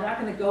platforms are. They're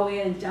not going to go in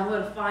and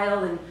download a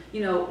file and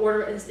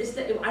order.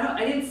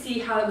 I didn't see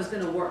how it was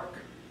going to work.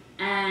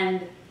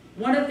 And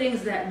one of the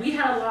things that we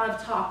had a lot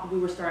of talk when we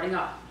were starting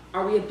up.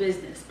 Are we a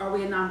business? Are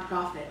we a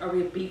nonprofit? Are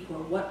we a B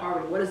Corp? What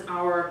are we? What is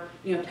our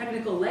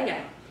technical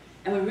layout?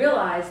 And we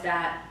realized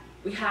that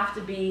we have to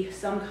be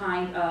some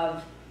kind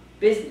of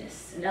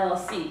business, an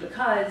LLC,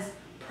 because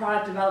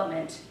product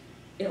development,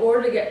 in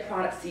order to get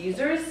products to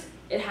users,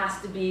 it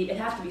has to be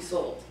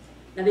sold.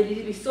 Now they need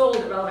to be sold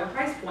at relevant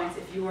price points.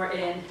 If you are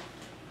in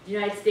the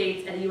United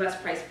States at a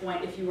US price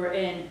point, if you were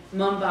in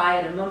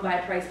Mumbai at a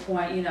Mumbai price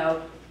point,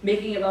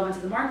 making it relevant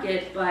to the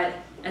market. But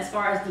as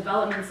far as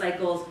development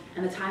cycles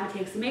and the time it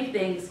takes to make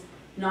things,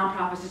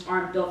 nonprofits just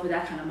aren't built for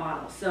that kind of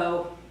model.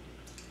 So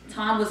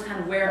Tom was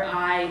kind of where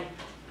I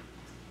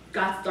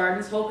got started in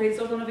this whole creative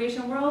social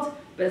innovation world,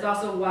 but it's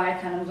also why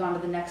I kind of moved on to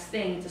the next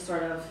thing to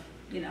sort of,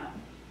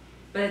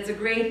 but it's a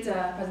great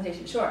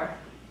presentation, sure.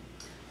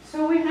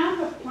 So we have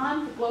a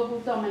plan for global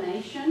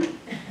domination,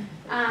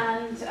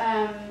 and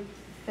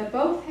they're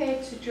both here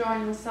to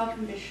join myself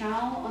and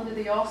Vishal under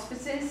the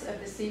auspices of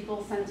the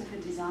Siebel Center for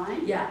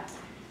Design. Yeah.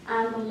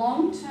 And the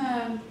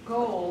long-term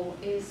goal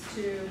is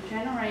to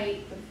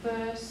generate the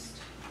first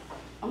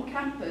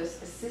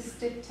on-campus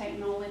assisted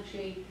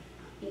technology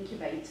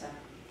incubator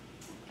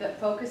that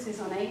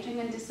focuses on aging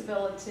and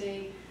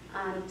disability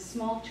and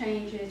small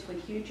changes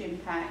with huge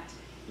impact,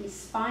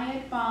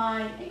 inspired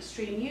by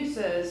extreme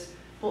users,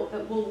 but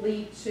that will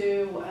lead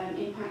to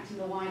impact in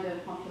the wider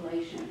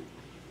population,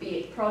 be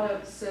it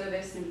product,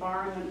 service,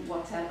 environment,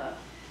 whatever.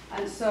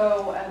 And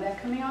so they're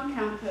coming on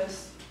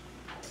campus,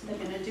 they're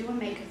going to do a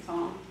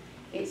makeathon.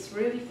 It's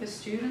really for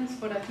students,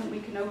 but I think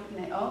we can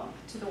open it up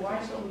to the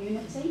wider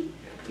community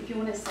if you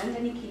want to send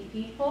any key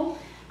people.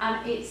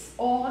 And it's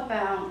all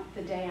about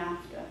the day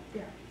after.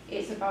 Yeah.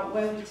 It's about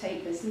where we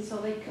take this. And so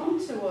they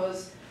come to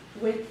us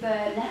with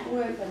their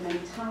network, their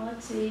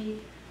mentality,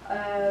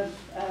 of,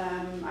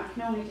 I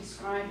can only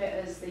describe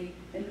it as the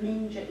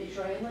ninja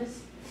Israelis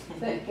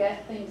that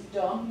get things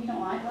done. You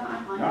don't like that? I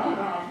like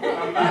it.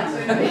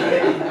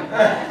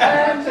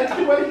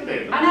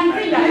 And I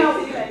think, you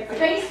know,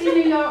 based in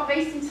New York,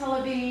 based in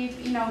Tel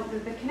Aviv, you know,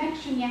 the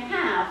connection you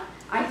have,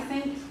 I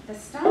think the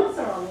stars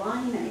are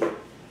aligning.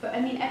 But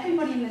I mean,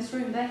 everybody in this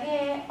room, they're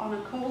here on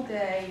a cold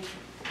day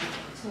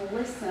to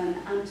listen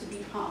and to be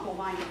part of a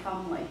wider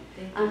family.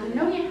 And I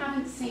know you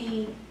haven't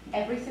seen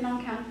everything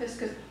on campus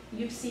because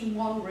you've seen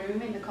one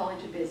room in the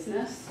College of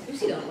Business. We've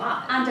seen a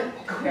lot. And a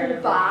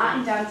cool bar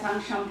in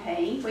downtown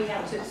Champaign where you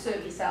have to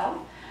serve yourself.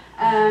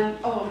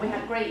 Oh, and we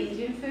had great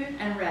Indian food.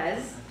 And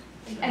res.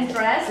 And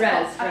res.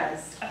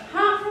 Res.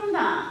 Apart from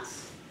that,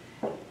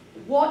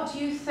 what do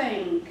you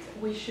think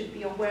we should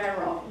be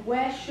aware of?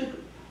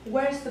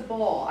 Where's the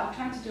ball? I'm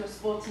trying to do a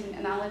sporting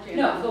analogy.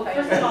 No, well,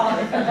 first of all,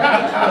 what should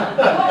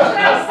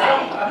I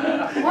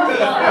say? What was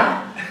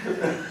that?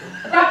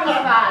 That was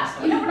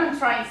bad. You know what I'm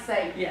trying to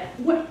say? Yeah.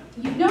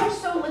 You know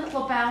so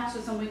little about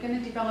us, and we're going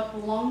to develop a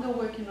longer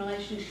working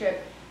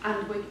relationship,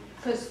 and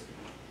because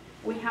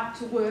we have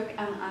to work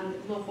and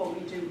love what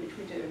we do, which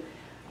we do.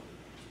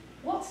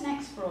 What's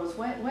next for us?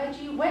 Where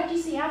do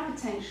you see our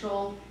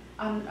potential,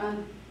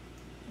 and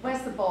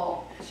where's the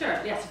ball?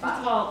 Sure. Yes. First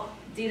of all,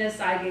 Dina's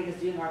side gig is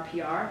doing our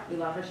PR. We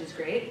love her. She's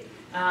great.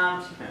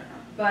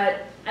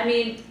 But I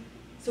mean,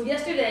 so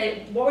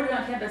yesterday, what we're doing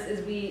on campus is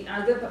I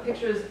was going to put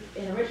pictures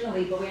in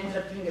originally, but we ended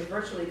up doing it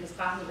virtually because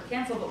classes were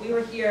canceled. But we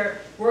were here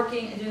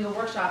working and doing a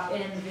workshop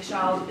in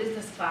Vishal's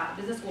business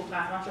school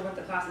class. I'm not sure what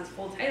the class's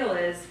full title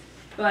is,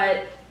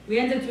 but we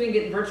ended up doing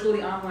it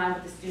virtually online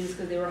with the students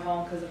because they were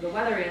home because of the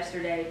weather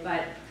yesterday.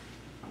 But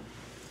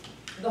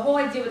the whole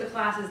idea with the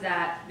class is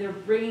that they're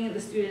bringing the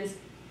students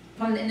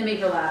from in the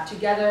Maker Lab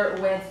together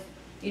with,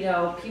 you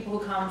know, people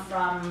who come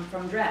from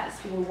DRES,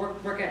 people who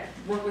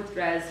work with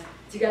DRES,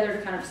 together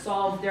to kind of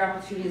solve their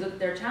opportunities, look at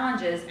their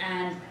challenges.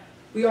 And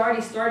we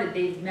already started.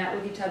 They've met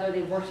with each other,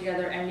 they've worked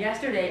together. And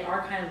yesterday,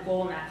 our kind of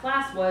goal in that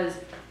class was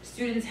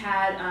students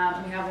had,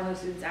 we have one of those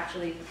students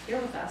actually here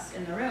with us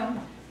in the room,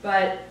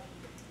 but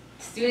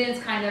students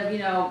kind of, you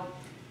know,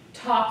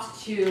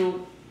 talked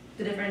to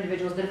the different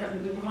individuals,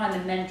 we were calling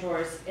them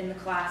mentors in the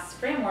class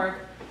framework,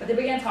 but they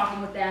began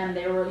talking with them.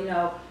 They were, you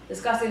know,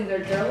 discussing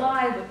their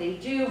lives, what they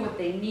do, what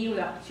they need, what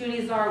the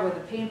opportunities are, what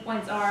the pain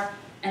points are.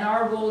 And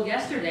our goal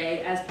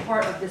yesterday, as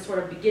part of this sort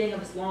of beginning of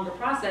this longer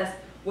process,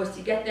 was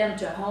to get them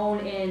to hone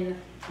in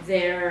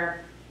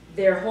their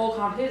whole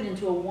competition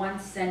into a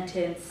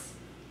one-sentence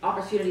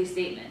opportunity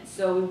statement.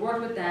 So we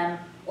worked with them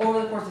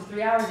over the course of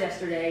 3 hours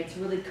yesterday to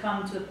really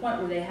come to the point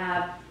where they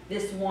have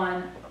this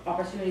one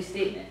opportunity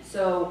statement.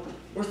 So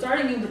we're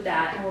starting with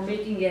that, and we're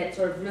making it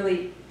sort of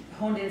really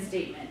honed-in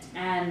statement.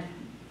 And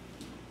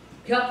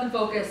help them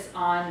focus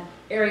on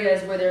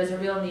areas where there's a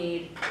real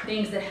need,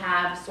 things that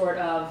have sort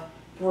of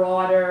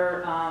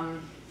broader,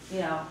 you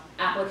know,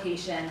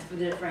 applications for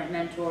the different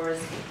mentors.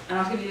 And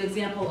I'll give you an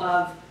example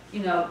of,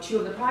 you know, 2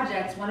 of the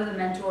projects. One of the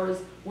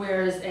mentors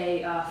wears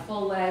a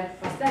full leg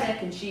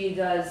prosthetic, and she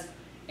does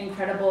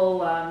incredible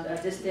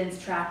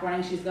distance track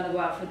running. She's going to go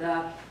out for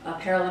the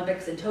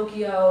Paralympics in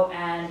Tokyo,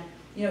 and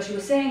you know, she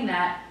was saying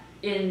that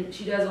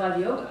she does a lot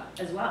of yoga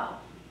as well.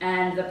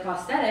 And the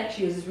prosthetic,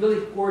 she has this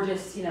really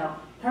gorgeous, you know,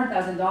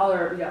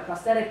 $100,000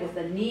 prosthetic with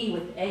a knee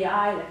with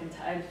AI that can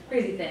tie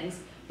crazy things,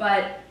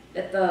 but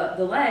that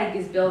the leg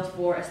is built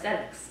for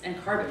aesthetics and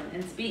carbon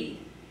and speed.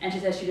 And she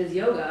says she does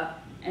yoga,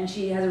 and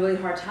she has a really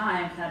hard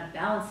time kind of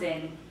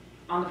balancing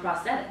on the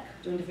prosthetic,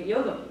 doing different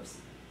yoga moves.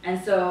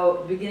 And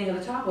so the beginning of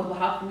the talk was, well,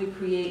 how can we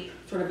create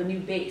sort of a new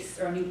base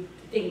or a new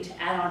thing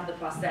to add on to the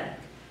prosthetic?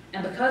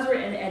 And because we're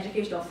in an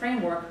educational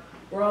framework,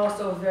 we're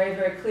also very,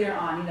 very clear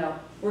on, you know,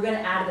 we're going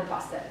to add the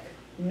prosthetic.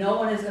 No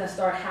one is going to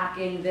start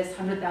hacking this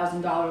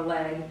 $100,000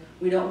 leg.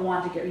 We don't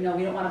want to get, you know,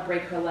 we don't want to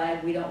break her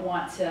leg. We don't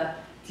want to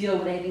deal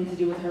with anything to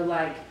do with her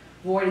leg,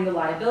 voiding the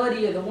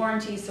liability or the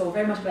warranty. So we're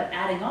very much about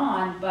adding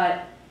on,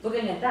 but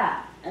looking at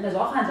that. And there's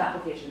all kinds of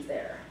applications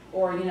there.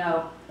 Or, you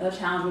know, another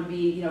challenge would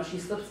be, you know, she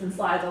slips and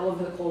slides all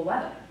over the cold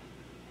weather.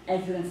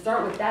 And if you can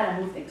start with that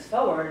and move things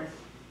forward,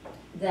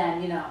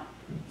 then, you know,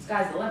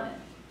 sky's the limit.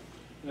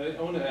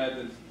 I want to add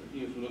that if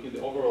you look at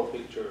the overall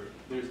picture,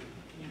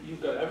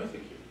 you've got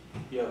everything here.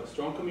 You have a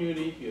strong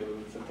community, you have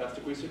a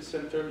fantastic research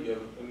center, you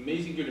have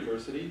amazing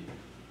university.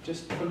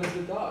 Just connect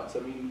the dots. I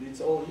mean, it's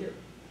all here.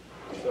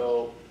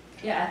 So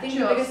yeah, I think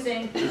the biggest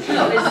thing is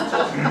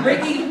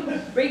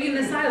breaking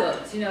the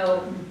silos. You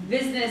know,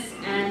 business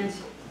and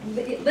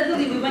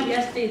literally we went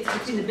yesterday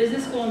between the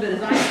business school and the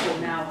design school.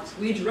 Now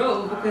we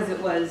drove because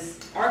it was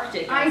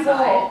Arctic outside.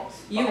 I walked.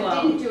 You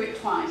didn't do it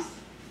twice.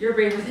 You're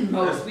braver than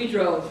most. We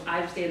drove.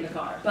 I stayed in the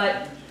car.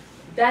 But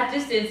that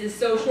distance is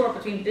so short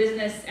between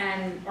business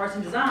and arts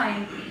and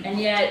design, and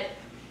yet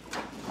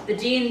the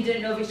dean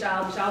didn't know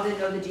Vishal didn't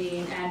know the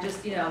dean, and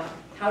just, you know,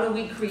 how do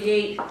we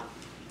create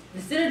the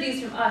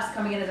synergies from us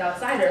coming in as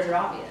outsiders are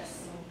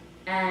obvious.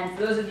 And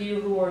for those of you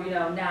who are, you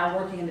know, now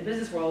working in the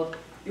business world,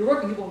 you're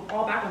working with people from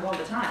all backgrounds all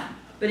the time.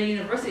 But in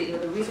university, you know,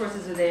 the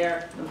resources are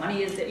there, the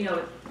money is there, you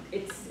know,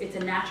 it's a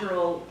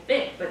natural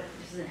fit, but it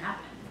doesn't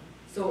happen.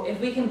 So if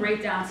we can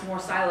break down some more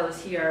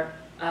silos here,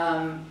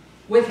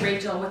 with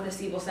Rachel, with the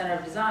Siebel Center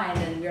of Design,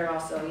 then we're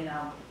also, you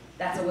know,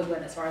 that's a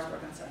win-win as far as we're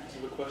concerned.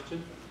 You have a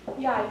question?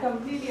 Yeah, I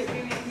completely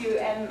agree with you,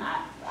 and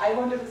I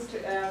wanted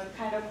to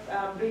kind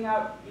of bring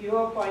out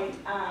your point,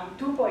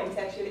 2 points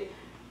actually.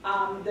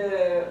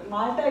 The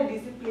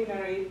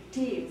multidisciplinary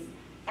teams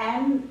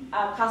and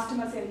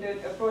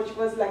customer-centered approach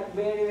was like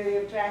very, very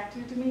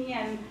attractive to me,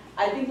 and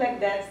I think like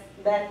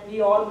that we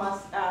all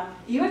must,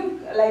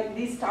 even like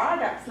these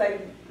startups,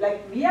 like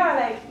we are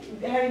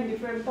like having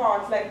different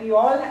thoughts, like we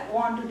all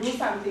want to do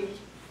something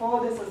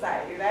for the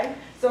society, right?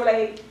 So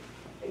like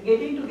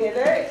getting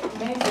together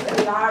makes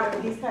a lot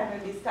of these kind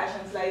of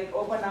discussions, like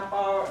open up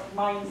our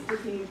minds to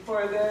think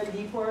further,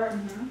 deeper,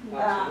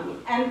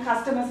 and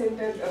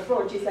customer-centered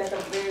approach is like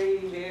a very,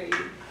 very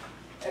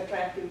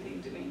attractive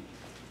thing to me.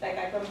 Like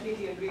I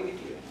completely agree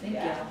with you. Thank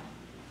you.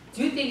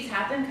 Do things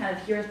happen kind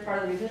of here as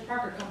part of the research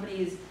park, or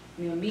companies,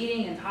 you know,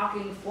 meeting and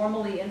talking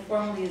formally,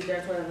 informally? Is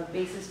there sort of a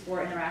basis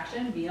for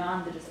interaction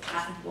beyond the just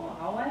passing people in the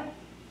hallway?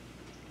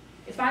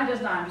 It's fine,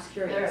 just not. I'm just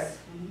curious.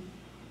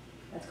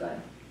 That's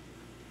good.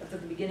 That's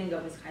at the beginning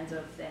of these kinds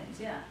of things,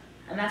 yeah.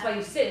 And that's why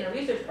you sit in a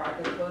research park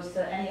as opposed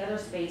to any other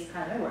space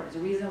kind of anywhere. There's a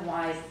reason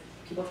why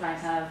people try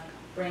and kind of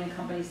bring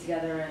companies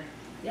together and,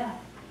 yeah.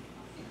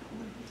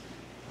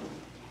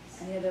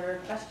 Any other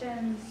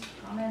questions,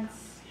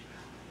 comments,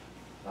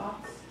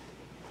 thoughts?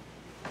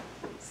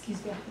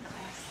 Excuse me, after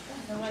class.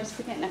 No worries. Just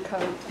forgetting a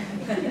code.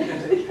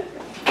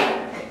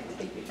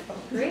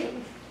 Great.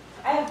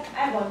 I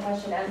have one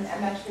question, and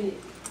I'm actually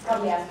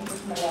probably asking for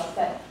somebody else,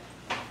 but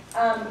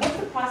what's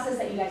the process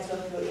that you guys go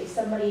through if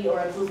somebody or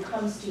a group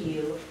comes to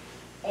you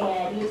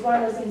and it's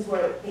one of those things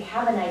where they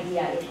have an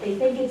idea, they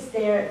think it's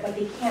there, but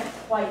they can't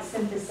quite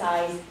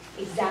synthesize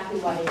exactly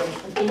what it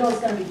is, but they know it's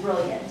going to be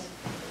brilliant.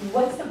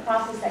 What's the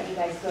process that you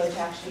guys go to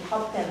actually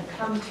help them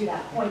come to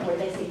that point where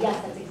they say,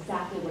 yes, that's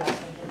exactly what I'm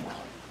thinking about?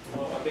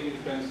 Well, I think it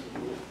depends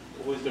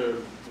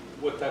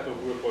what type of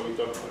group are we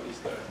talking about? Is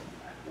that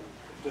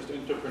just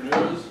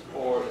entrepreneurs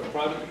or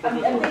private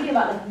entrepreneurs? I'm thinking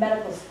about like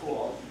medical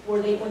school,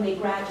 where when they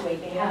graduate,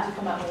 they have to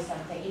come up with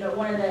something. You know,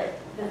 one of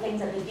the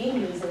things that the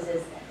dean uses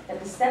is that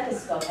the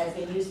stethoscope has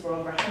been used for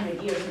over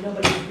 100 years, and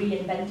nobody's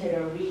reinvented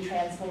or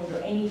retransformed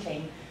or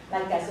anything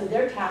like that. So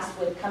they're tasked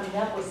with coming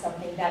up with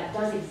something that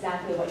does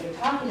exactly what you're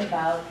talking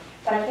about.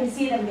 But I can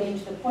see them getting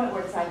to the point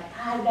where it's like,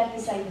 I've got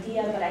this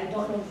idea, but I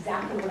don't know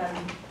exactly what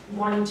I'm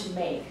wanting to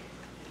make.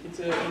 It's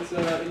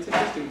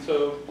interesting.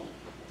 So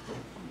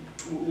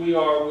we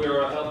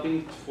are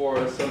helping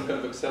for some kind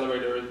of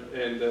accelerator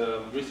and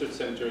research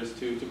centers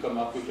to come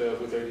up with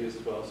ideas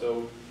as well.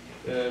 So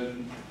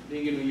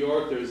being in New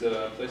York, there's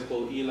a place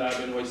called eLab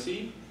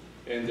NYC,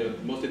 and they're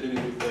mostly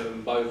dealing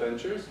with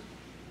bioventures.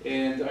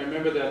 And I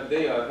remember that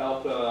they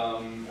helped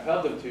them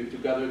to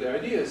gather their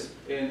ideas,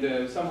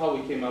 and somehow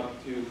we came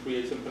up to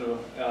create some kind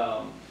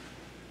of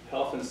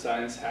health and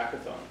science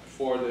hackathon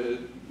for the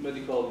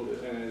medical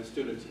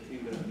students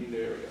in the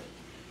area.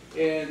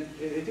 And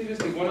it's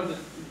interesting. One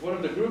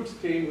of the groups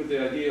came with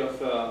the idea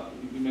of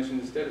we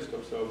mentioned the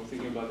stethoscope, so I'm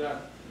thinking about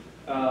that.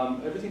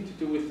 Everything to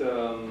do with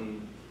how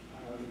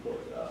do you call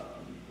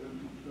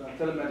it?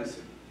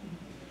 Telemedicine.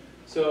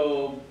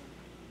 So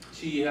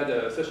she had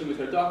a session with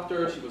her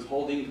doctor. She was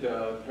holding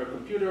her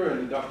computer,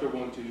 and the doctor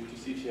wanted to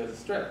see if she has a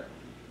strep.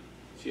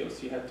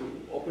 She had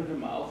to open her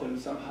mouth and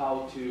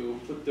somehow to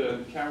put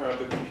the camera of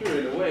the computer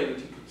in a way that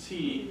you could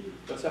see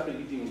what's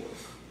happening. It didn't work.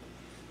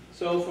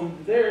 So from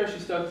there, she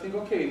started to think,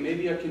 okay,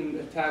 maybe I can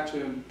attach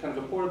a kind of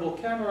a portable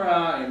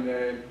camera,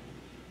 and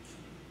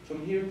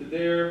from here to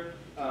there,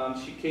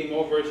 she came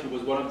over. She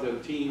was one of the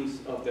teams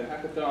of the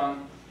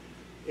hackathon,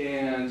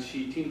 and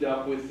she teamed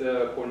up with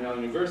Cornell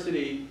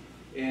University,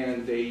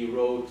 and they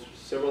wrote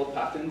several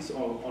patents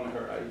on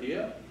her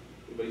idea.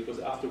 But it was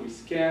after we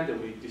scanned and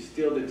we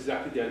distilled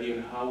exactly the idea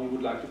and how we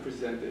would like to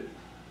present it,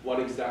 what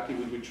exactly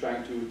we were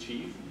trying to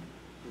achieve,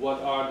 what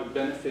are the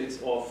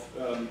benefits of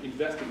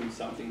investing in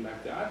something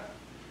like that.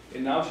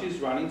 And now she's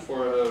running for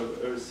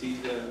her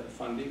seed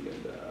funding,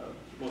 and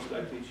most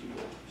likely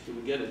she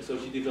will get it. So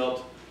she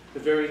developed a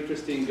very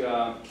interesting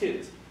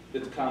kit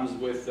that comes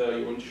with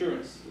your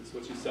insurance. That's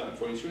what she's selling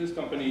for insurance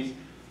companies,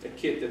 a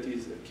kit that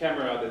is a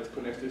camera that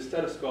connects to a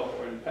stethoscope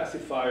or a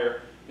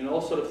pacifier, and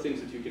all sort of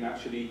things that you can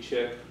actually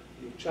check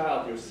your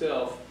child,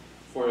 yourself,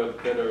 for a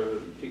better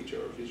picture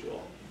or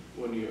visual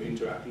when you're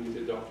interacting with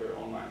your doctor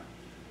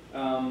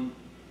online.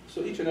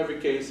 So each and every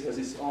case has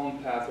its own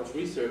path of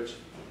research,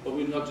 but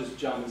we'll not just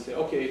jump and say,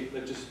 okay,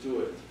 let's just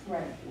do it.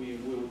 Right. We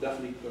will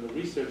definitely going to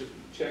research,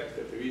 check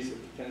that there is a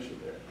potential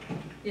there.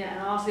 Yeah,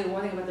 and I'll say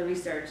one thing about the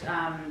research.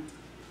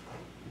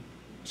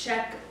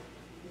 Check,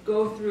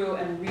 go through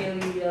and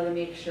really, really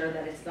make sure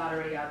that it's not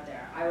already out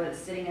there. I was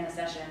sitting in a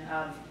session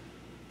of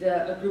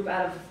a group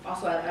out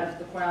of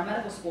the Cornell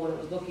Medical School that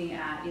was looking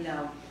at,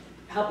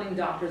 helping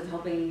doctors,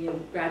 helping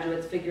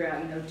graduates figure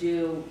out,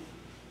 do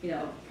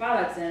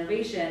products and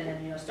innovation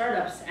and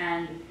startups,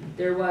 and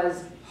there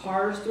was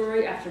horror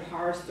story after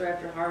horror story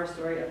after horror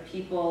story of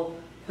people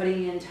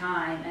putting in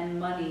time and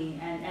money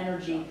and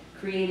energy,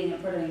 creating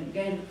and putting,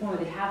 getting to the point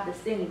where they have this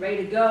thing ready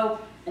to go,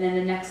 and then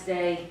the next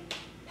day,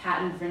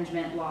 patent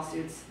infringement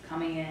lawsuits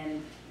coming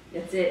in.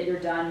 That's it, you're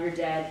done, you're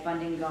dead,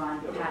 funding gone,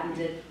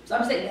 patented. So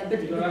I'm saying, but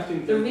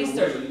the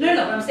research, no,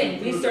 but I'm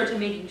saying research and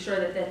making sure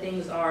that the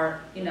things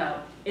are, you know,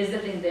 is the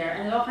thing there?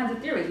 And there's all kinds of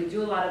theories. We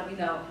do a lot of, you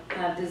know,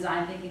 kind of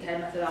design thinking type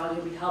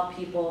methodology. We help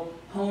people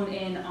hone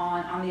in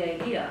on the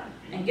idea.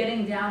 And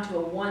getting down to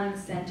a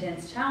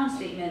one-sentence challenge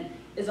statement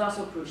is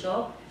also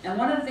crucial. And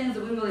one of the things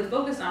that we really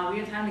focus on, we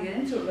have time to get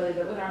into it really,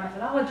 but with our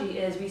methodology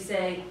is we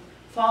say,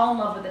 fall in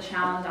love with the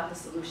challenge, not the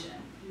solution.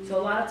 So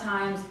a lot of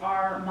times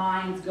our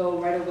minds go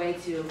right away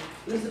to,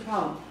 this is the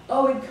problem.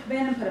 Oh, we come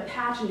in and put a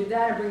patch and do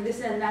that and bring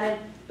this in and that in.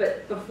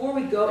 But before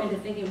we go into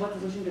thinking what the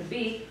solution could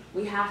be,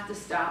 we have to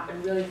stop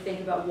and really think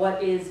about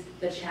what is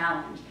the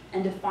challenge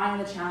and define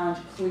the challenge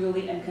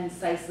clearly and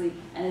concisely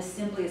and as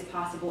simply as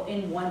possible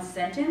in one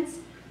sentence,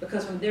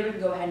 because from there we can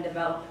go ahead and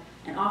develop.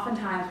 And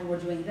oftentimes when we're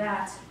doing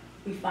that,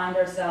 we find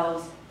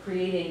ourselves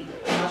creating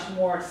a much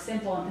more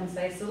simple and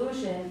concise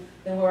solution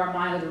than where our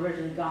mind was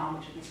originally gone,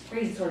 which are these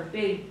crazy sort of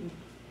big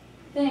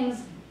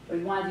things, but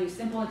we want to do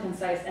simple and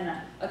concise, and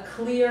a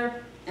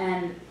clear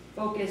and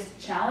focused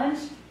challenge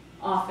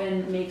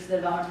often makes the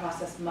development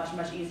process much,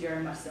 much easier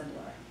and much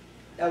simpler.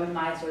 That would be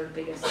my sort of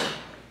biggest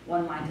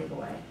one-line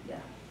takeaway, yeah.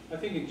 I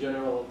think in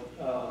general,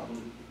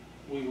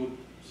 we would,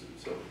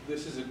 so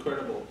this is an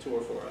incredible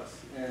tour for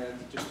us, and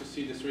just to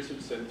see this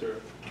research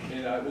center,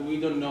 and we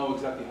don't know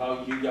exactly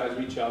how you guys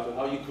reach out or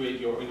how you create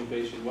your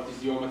innovation, what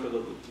is your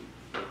methodology,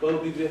 but we'll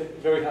be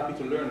very happy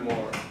to learn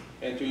more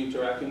and to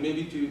interact, and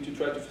maybe to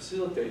try to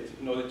facilitate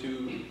in order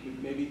to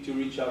maybe to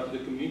reach out to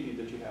the community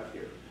that you have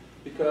here.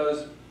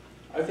 Because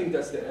I think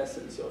that's the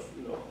essence of,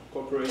 you know,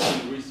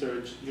 corporation,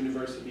 research,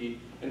 university,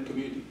 and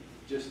community,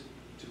 just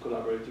to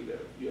collaborate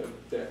together. You have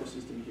the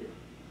ecosystem here.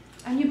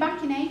 And you're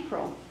back in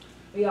April.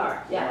 We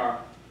are, yeah.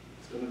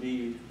 It's going to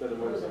be better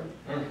weather.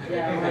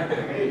 Yeah.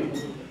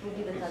 We'll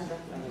be the thunder.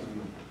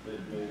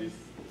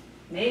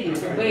 Maybe,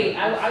 wait,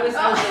 I was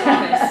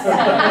promised.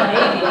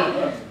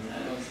 Maybe.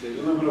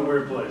 You live in a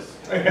weird place.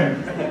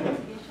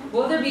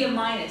 Will there be a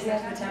minus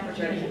next to the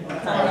temperature?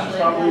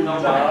 Probably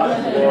not.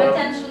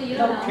 Potentially, you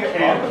don't know. Can't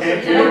guarantee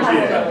it.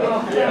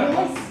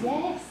 Yes,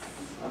 yes.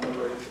 I'm not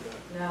ready for that.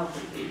 No.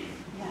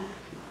 Yeah.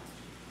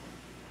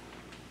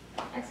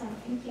 Excellent,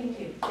 thank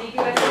you. Thank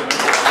you.